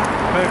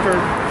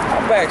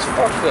 My back's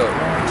fucked up.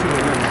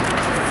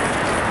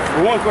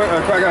 Well, one question,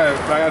 I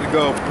got to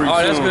go pretty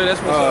soon. That's good.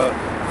 That's what's up.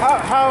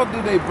 How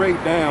do they break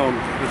down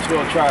the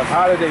 12 tribes?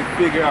 How do they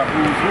figure out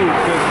who's who?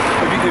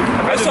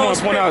 I just want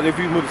to point out, if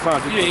you move the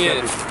sign,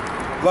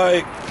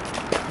 like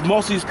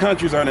most of these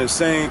countries are in the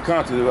same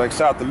continent, like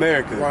South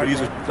America. Right, these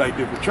are like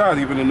different tribes.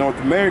 Even the North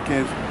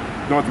American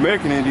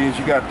Indians,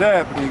 you got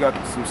that, but then you got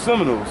some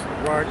Seminoles.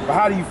 Right. But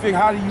how do you figure?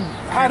 How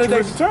do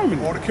they determine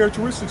it? All the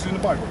characteristics in the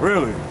Bible.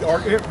 Really?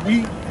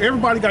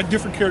 Everybody got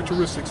different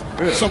characteristics.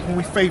 Yeah. Something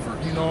we favor.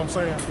 You know what I'm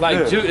saying?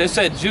 Like it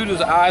said, Judah's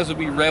eyes will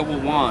be red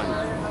with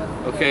wine.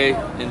 Okay,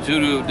 and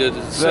Judah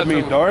does that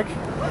mean dark?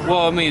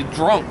 Well, I mean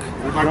drunk.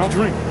 Like to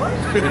drink.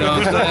 You know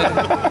what I'm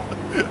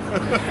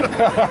saying?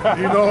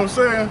 You know what I'm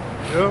saying?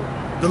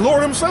 Yep. The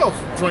Lord himself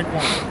drank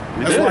wine.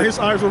 That's why his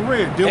eyes were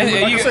red. Dealing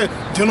with, like I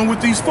said, dealing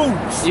with these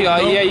fools. Yeah,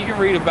 yeah, you can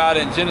read about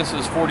it in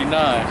Genesis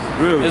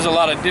 49. Really? There's a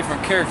lot of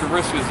different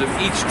characteristics of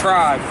each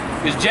tribe.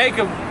 Because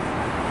Jacob,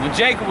 when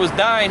Jacob was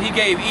dying, he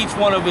gave each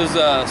one of his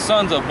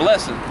sons a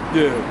blessing.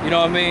 Yeah. You know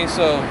what I mean?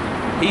 So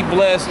he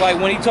blessed, like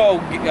when he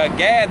told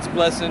Gad's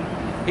blessing,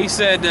 he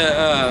said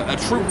a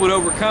troop would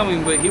overcome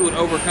him, but he would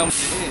overcome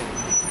the end.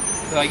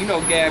 Like, you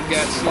know, Gad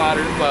got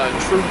slaughtered by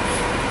troops.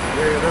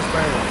 Yeah, that's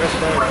bad. That's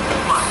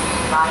bad.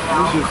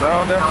 It's just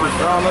all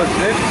that's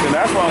interesting.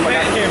 That's why I'm like,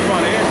 I can't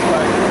find the answer.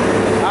 Like,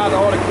 how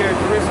all the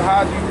characteristics,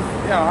 how do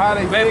you know, how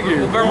they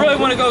figure. But really,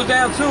 when it goes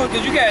down to it,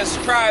 because you got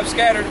tribes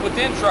scattered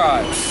within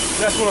tribes.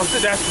 That's what I'm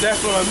saying.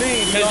 That's what I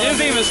mean. Because there's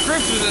even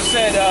scriptures that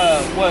said,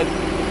 what,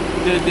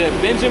 that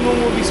Benjamin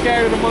will be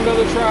scattered among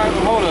other tribes.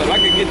 Hold on, I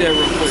can get that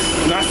real quick.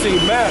 And I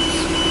seen maps.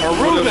 Or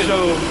Reuben.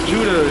 Show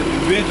Judah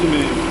and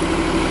Benjamin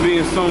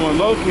being somewhat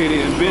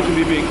located, and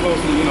Benjamin being close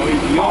to, you know,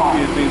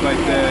 Ethiopia and things like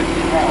that.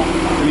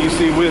 And you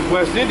see with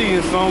West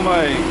Indians, so I'm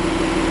like,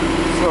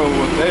 so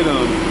what they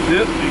done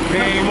dipped and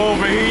came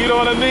over here, you know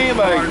what I mean?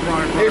 Like,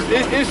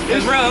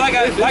 it's really like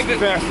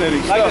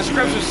fascinating like stuff, the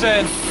scripture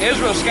said,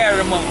 Israel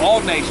scattered among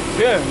all nations.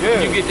 Yeah, yeah.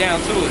 You get down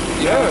to it.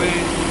 You know what I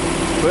mean?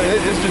 But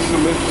it's just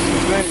some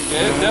interesting things.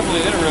 Yeah, it's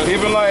definitely interesting.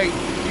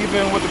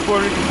 Even with the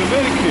Puerto Rican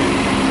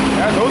Dominican,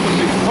 those are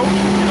mixed cultures,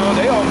 you know,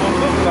 they almost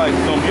look like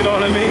some, you know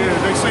what I mean? Yeah,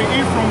 they say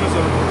Ephraim is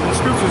the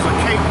scriptures a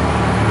cake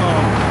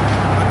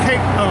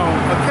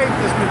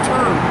that's been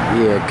turned.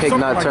 Yeah, cake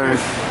not like turned.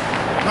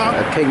 Huh?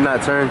 A cake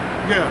not turned.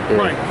 Yeah,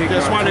 right.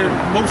 That's why they're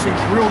mostly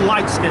real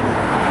light skinned.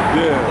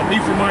 Yeah. The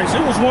Ephraimites.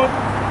 There was one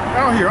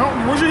out here.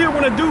 Was you here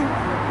when that dude?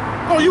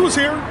 Oh, you was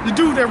here. The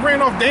dude that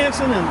ran off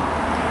dancing and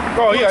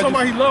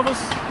somebody he loved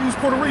us. He was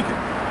Puerto Rican.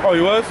 Oh,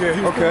 he was? Yeah,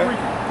 he was Puerto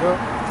Rican.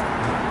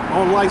 Yeah.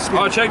 All light skinned.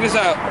 Oh, check this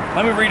out.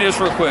 Let me read this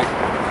real quick.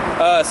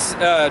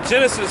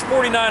 Genesis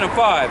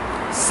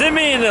 49:5.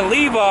 Simeon and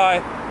Levi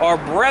are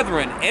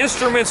brethren.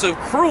 Instruments of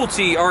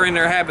cruelty are in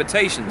their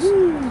habitations.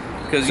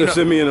 Because So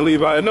Simeon and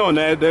Levi, knowing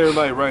that they're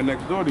like right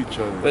next door to each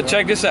other. But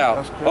check this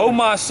out. O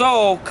my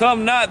soul,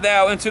 come not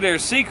thou into their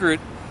secret,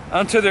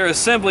 unto their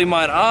assembly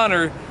mine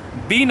honor.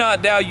 Be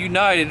not thou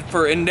united,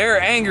 for in their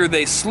anger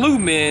they slew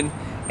men,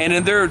 and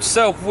in their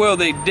self-will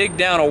they dig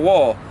down a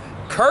wall.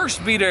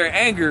 Cursed be their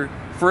anger,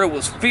 for it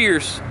was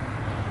fierce,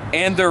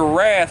 and their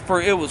wrath,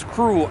 for it was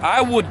cruel.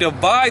 I will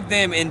divide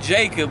them in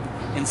Jacob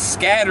and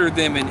scatter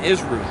them in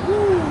Israel.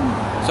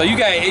 So you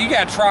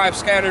got tribes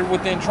scattered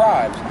within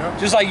tribes. Yep.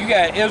 Just like you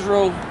got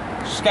Israel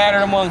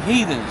scattered among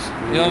heathens.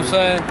 You know what I'm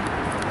saying?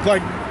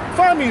 Like,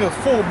 find me a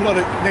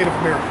full-blooded Native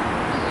American.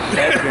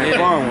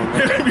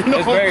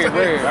 It's very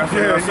rare. That's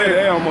what I say.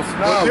 They almost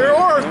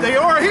They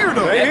are here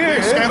though.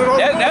 They scattered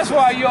all over. That's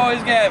why you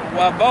always got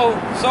both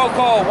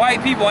so-called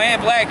white people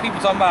and black people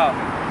talking about,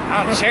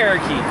 I'm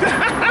Cherokee.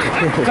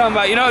 Talking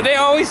about, you know, they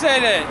always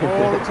say that.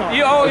 All the time.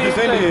 You always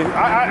say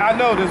I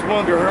know this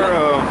one girl,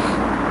 her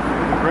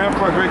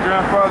grandfather,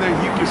 great-grandfather,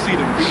 you can see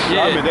the features.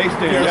 Yeah. I mean, they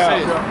stand out.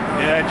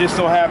 Yeah, it just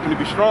so happened to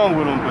be strong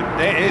with them, but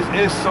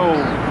it's so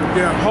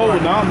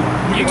holding on.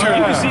 You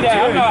can see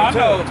that.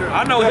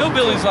 I know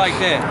hillbillies like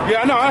that.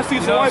 Yeah, I know. I see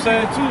some white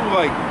people too,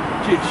 like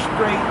get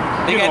straight.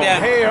 They got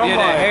that hair.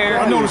 that hair.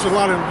 I notice a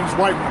lot of these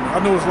white women. I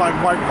notice like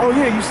white women. Oh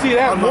yeah, you see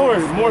that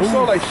more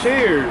so like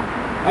shared.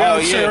 Oh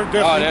yeah.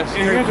 Oh, that's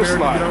Here's a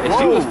slide. And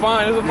she was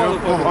fine as a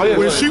motherfucker. Oh, yeah,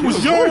 when she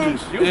was young,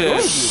 gorgeous. She was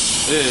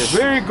gorgeous. Yeah.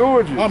 Very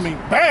gorgeous. I mean,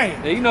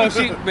 bang. You know,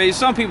 but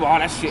some people, oh,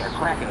 that shit a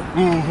cracker.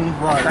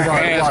 Right,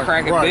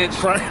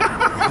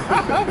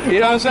 You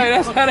know what I'm saying?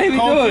 That's how they be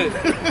doing it.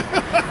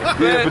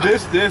 Yeah, but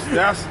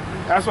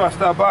that's why I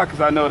stopped by,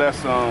 because I know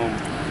that's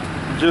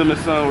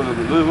gentleman's son with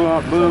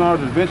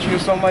Leonardo da Vinci or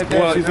something like that.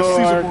 Well,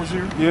 Caesar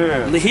Borgia.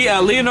 Yeah.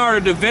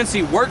 Leonardo da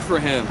Vinci worked for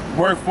him.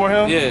 Worked for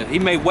him? Yeah, he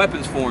made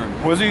weapons for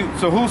him. Was he?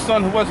 So whose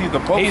son was he?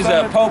 The Pope? He's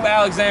Pope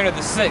Alexander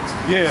VI.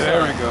 Yeah,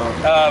 there we go.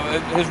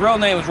 His real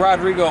name was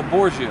Rodrigo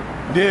Borgia.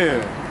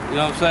 Yeah. You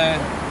know what I'm saying?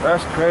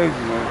 That's crazy,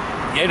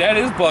 man. Yeah, that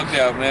is bugged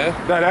out, man.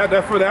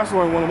 That's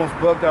one of the most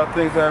bugged out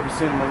things I've ever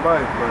seen in my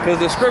life. Because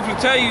the scripture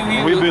tell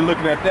you we've been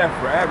looking at that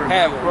forever.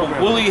 Have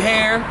woolly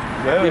hair.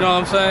 Yeah. You know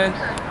what I'm saying?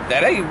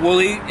 That ain't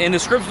woolly. And the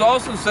scriptures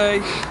also say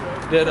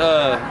that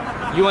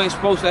you ain't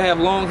supposed to have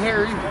long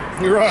hair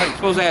either. You're right. You're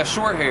supposed to have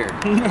short hair.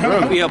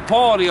 Yeah,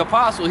 Paul the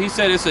apostle, he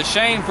said it's a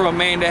shame for a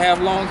man to have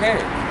long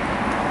hair.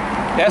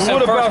 That's in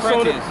 1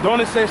 Corinthians. Don't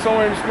it say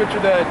somewhere in the scripture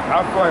that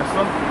I feel like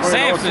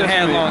Samson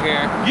had long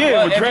hair.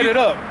 Yeah, but dreaded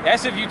up.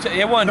 That's if you.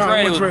 It wasn't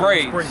dreaded. It was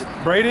braids.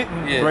 Braided?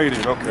 Yeah.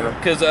 Braided. Okay.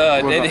 Because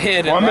they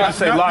had. I meant to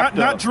say locked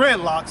not up.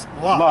 dreadlocks.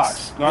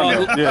 Locks.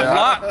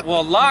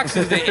 Well, locks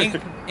is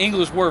the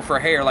English word for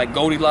hair, like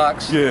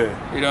Goldilocks.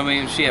 Yeah. You know what I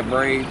mean? She had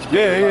braids.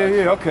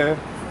 Yeah. Okay.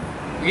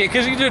 Yeah,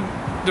 because you did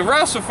the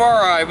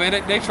Rastafari,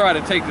 man. They try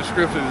to take the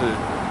scriptures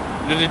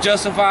to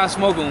justify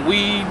smoking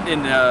weed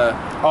and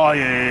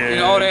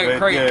and all that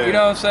crazy. Yeah. You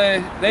know what I'm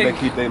saying? They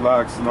keep their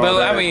locks and all that.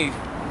 But I mean,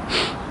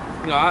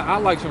 you know, I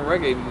like some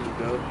reggae music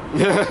though.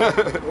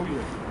 Oh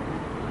yeah.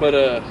 But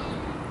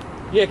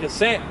Yeah,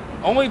 because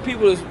only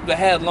people that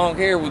had long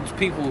hair was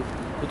people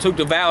who took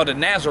the vow to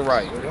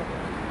Nazarite.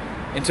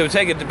 And to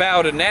take the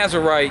vow to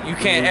Nazarite, you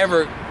can't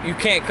you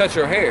can't cut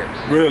your hair.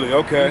 Really?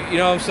 Okay. You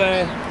know what I'm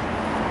saying?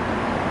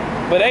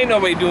 But ain't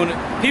nobody doing it.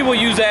 People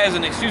use that as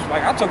an excuse,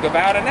 like, I took a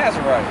vow to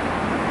Nazarite.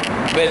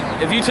 But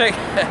if you take,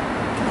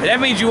 that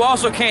means you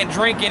also can't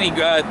drink any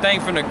thing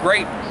from the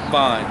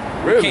grapevine.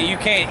 Really? You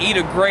can't eat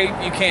a grape,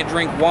 you can't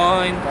drink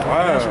wine.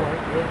 Wow.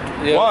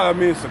 Yeah. Why? I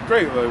mean, it's a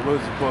grape. Like, what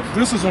is it supposed to be?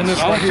 This is on this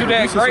right here. To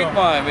that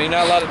grapevine, man, you're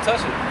not allowed to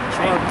touch it.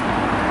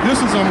 This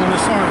is on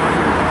this sign right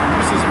here.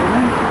 This is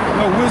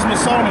Wisdom of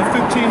Solomon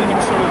 15 and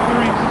also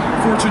 3.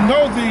 For to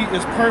know thee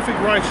is perfect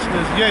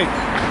righteousness, yea,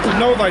 to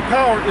know thy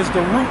power is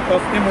the root of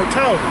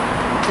immortality.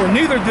 For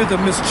neither did the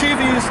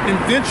mischievous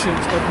inventions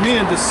of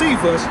men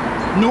deceive us,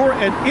 nor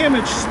an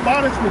image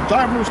spotted with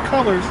diverse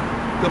colors,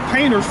 the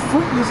painter's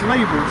fruitless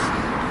labors,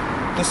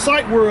 the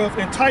sight whereof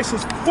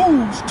entices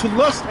fools to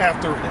lust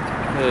after it.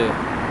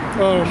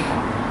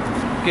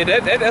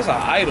 Yeah, that's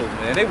an idol,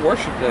 man. They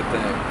worship that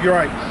thing. You're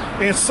right.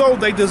 And so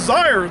they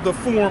desire the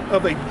form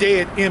of a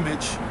dead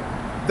image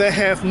that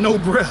hath no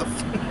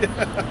breath.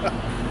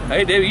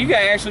 Hey, you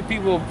got actually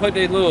people put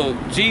their little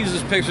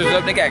Jesus pictures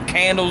up. They got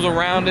candles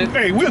around it.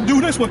 Hey, we'll do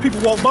this when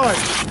people walk by,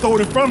 throw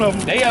it in front of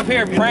them. They up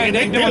here praying.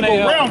 They doing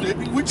go around it.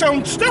 We tell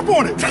them step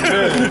on it. You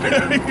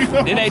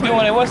know? Then they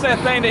doing it. What's that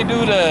thing they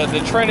do?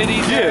 The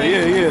Trinity. Yeah.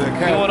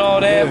 Doing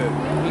all that.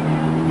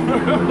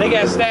 Yeah. They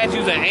got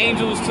statues of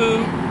angels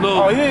too.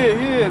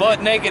 Little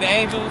butt naked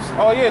angels.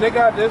 Oh yeah, they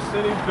got this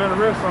in the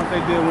Renaissance.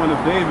 They did one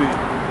of David,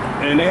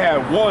 and they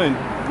had one.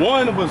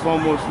 One was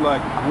almost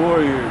like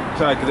warrior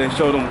type, because they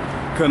showed him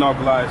cutting off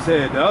Goliath's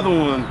head. The other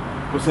one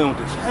was him with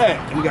his hat,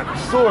 and he got the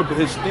sword, but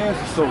his stance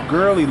is so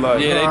girly,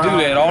 like. Yeah, they do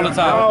that all the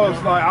time.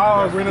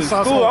 I was in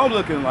school, I'm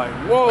looking like,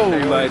 whoa,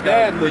 like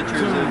that looked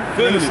too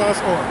Renaissance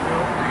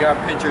art. You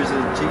got pictures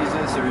of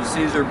Jesus or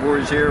Caesar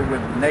Borgia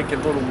with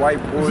naked little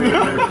white boys.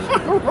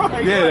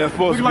 Right. Yeah, that's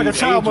supposed to be like a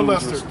child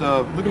angels molester. and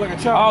stuff. Looking like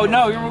a child. Oh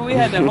no, remember we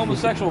had that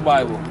homosexual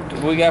Bible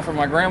we got from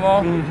my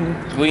grandma.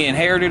 We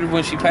inherited it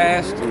when she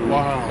passed.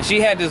 Wow. And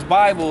she had this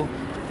Bible,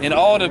 and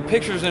all the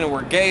pictures in it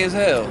were gay as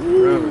hell.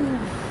 Really?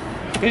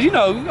 Cause you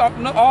know,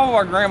 all of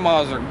our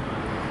grandmas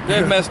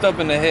they're messed up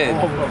in the head.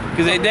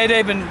 Cause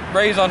they've been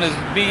raised on this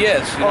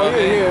BS. You know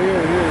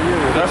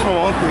Yeah. That's what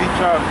my uncle, he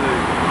tried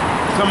to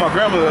tell my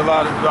grandmother a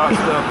lot of stuff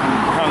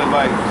and kind of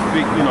like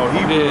speak, you know,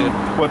 Hebrew.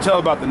 Well, tell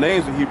about the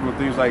names of Hebrew and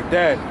things like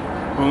that.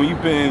 But when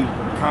you've been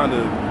kind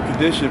of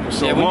conditioned for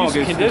so long,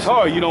 it's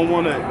hard. You don't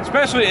want to,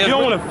 especially you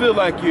don't want to feel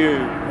like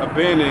you're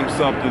abandoning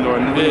something or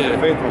losing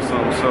faith on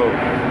something. So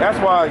that's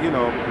why, you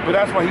know, but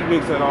that's why he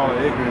winks at all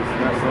the ignorance.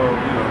 And that's all,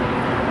 you know.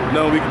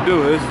 Nothing we can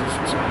do.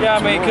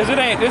 I mean, because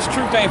this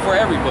truth ain't for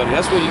everybody.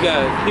 That's what you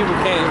got. People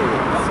can't.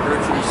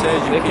 Scripture says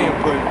you can't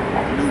put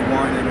new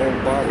wine in old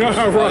bottles.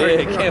 Right.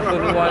 Yeah, you can't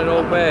put new wine in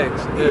old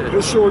bags. Yeah.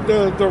 It sure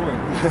does, don't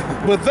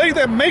it? But they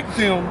that make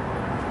them,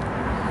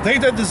 they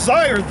that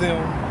desire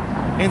them,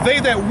 and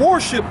they that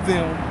worship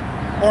them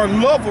are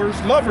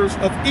lovers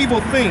of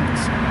evil things,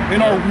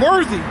 and are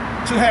worthy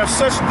to have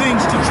such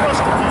things to trust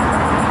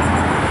upon.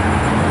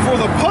 For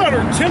the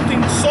potter,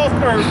 tempting soft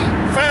earth,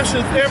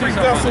 fashioneth every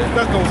vessel.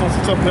 That goes on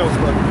for something else,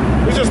 but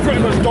it's just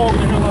pretty much dogging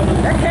the hell out of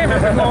it. That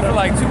camera's been going for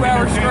like 2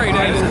 hours straight,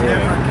 ain't it?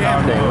 We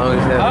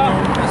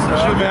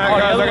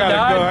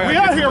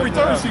out here every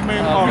Thursday,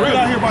 man. We're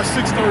out here by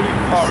 6:30.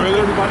 Oh,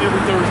 really? By every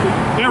Thursday.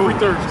 Every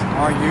Thursday.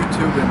 On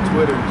YouTube and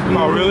Twitter, too.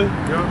 Oh, really?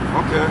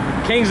 Yeah. Okay.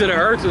 Kings of the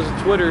Earth is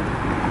Twitter.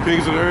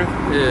 Kings of the Earth?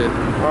 Yeah.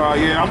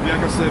 Yeah,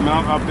 like I said,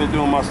 man, I've been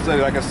doing my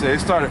study. Like I said, it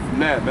started from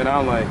that, man.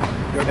 I'm like,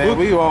 man,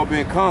 we all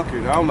been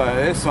conquered. I'm like,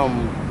 there's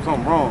something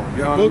wrong.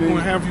 You know what I mean?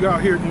 Gonna have you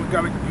out here. You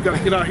gotta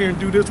get out here and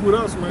do this with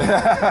us,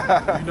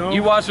 man. You know?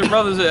 You watch the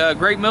brothers at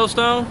Great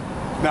Millstone?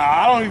 Nah,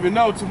 I don't even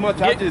know too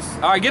much. All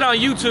right, get on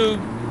YouTube,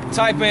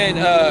 type in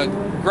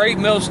Great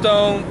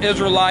Millstone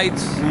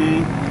Israelites.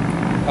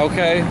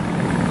 Okay,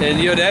 and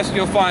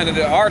you'll find that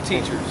our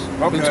teachers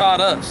who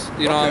taught us.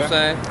 You know what I'm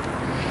saying?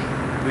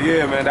 But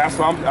yeah, man, that's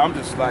why I'm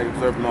just like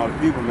observing all the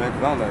people, man,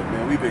 because I'm like,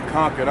 man, we've been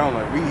conquered. I'm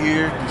like, we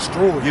here,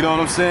 destroyed. You know what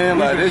I'm saying?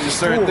 Like, there's just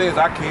certain things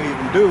I can't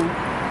even do.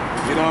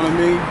 You know what I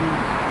mean?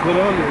 Put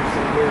on there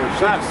somewhere,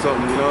 shot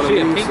something. You know what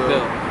I mean? Pink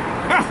belt.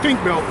 Pink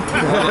belt.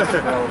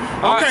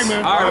 Okay,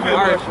 man. All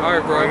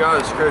right, bro. I got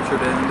a scripture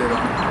to end it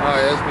on. All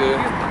right, that's good.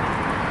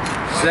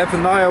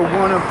 Zephaniah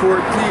 1:14.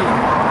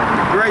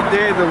 The great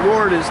day of the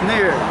Lord is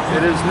near.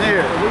 It is near,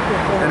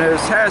 and it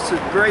has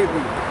hasted greatly.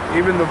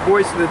 Even the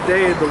voice of the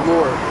day of the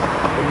Lord.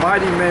 The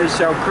mighty men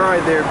shall cry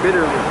there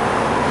bitterly.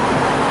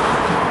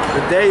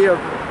 The day of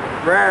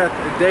wrath,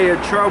 a day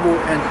of trouble,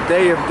 and a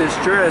day of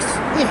distress,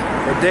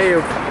 a day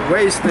of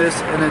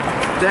wasteness and a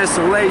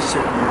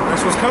desolation.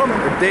 That's what's coming.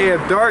 A day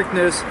of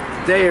darkness,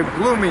 a day of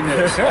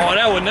gloominess. Oh,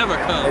 that would never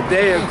come. A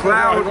day of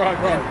cloud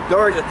and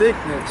dark thick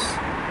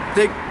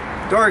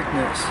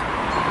darkness.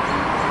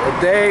 A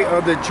day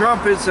of the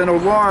trumpets and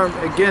alarm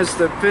against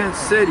the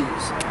fenced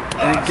cities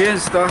and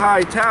against the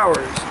high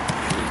towers.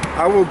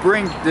 I will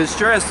bring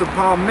distress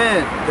upon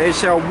men. They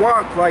shall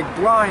walk like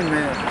blind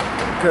men,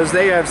 because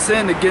they have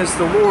sinned against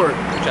the Lord,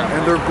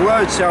 and their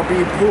blood shall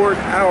be poured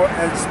out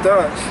as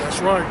dust. That's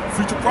right.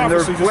 Future And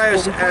their prophecy.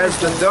 flesh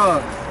as the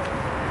dung.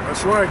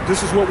 That's right.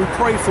 This is what we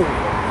pray for.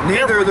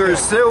 Neither their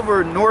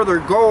silver nor their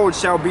gold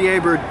shall be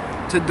able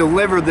to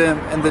deliver them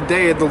in the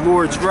day of the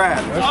Lord's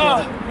wrath.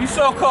 You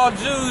so-called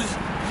Jews,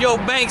 your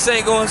banks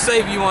ain't gonna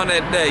save you on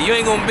that day. You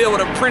ain't gonna be able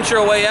to print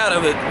your way out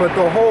of it. But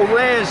the whole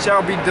land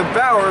shall be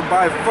devoured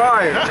by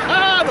fire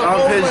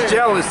of his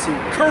jealousy.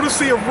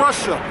 Courtesy of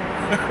Russia.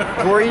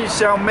 For he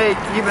shall make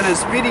even a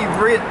speedy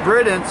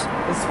riddance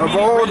of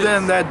all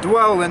them that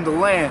dwell in the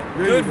land.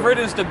 Good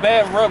riddance to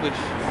bad rubbish.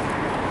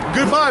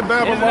 Goodbye,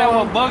 Babylon. Isn't that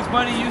what Bugs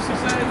Bunny used to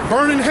say?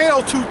 Burn in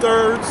hell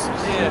 2/3.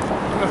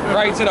 Yeah.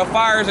 Right to the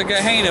fires of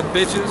Gehenna,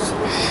 bitches.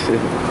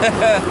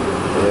 Yeah.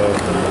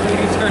 You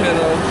can turn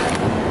it off.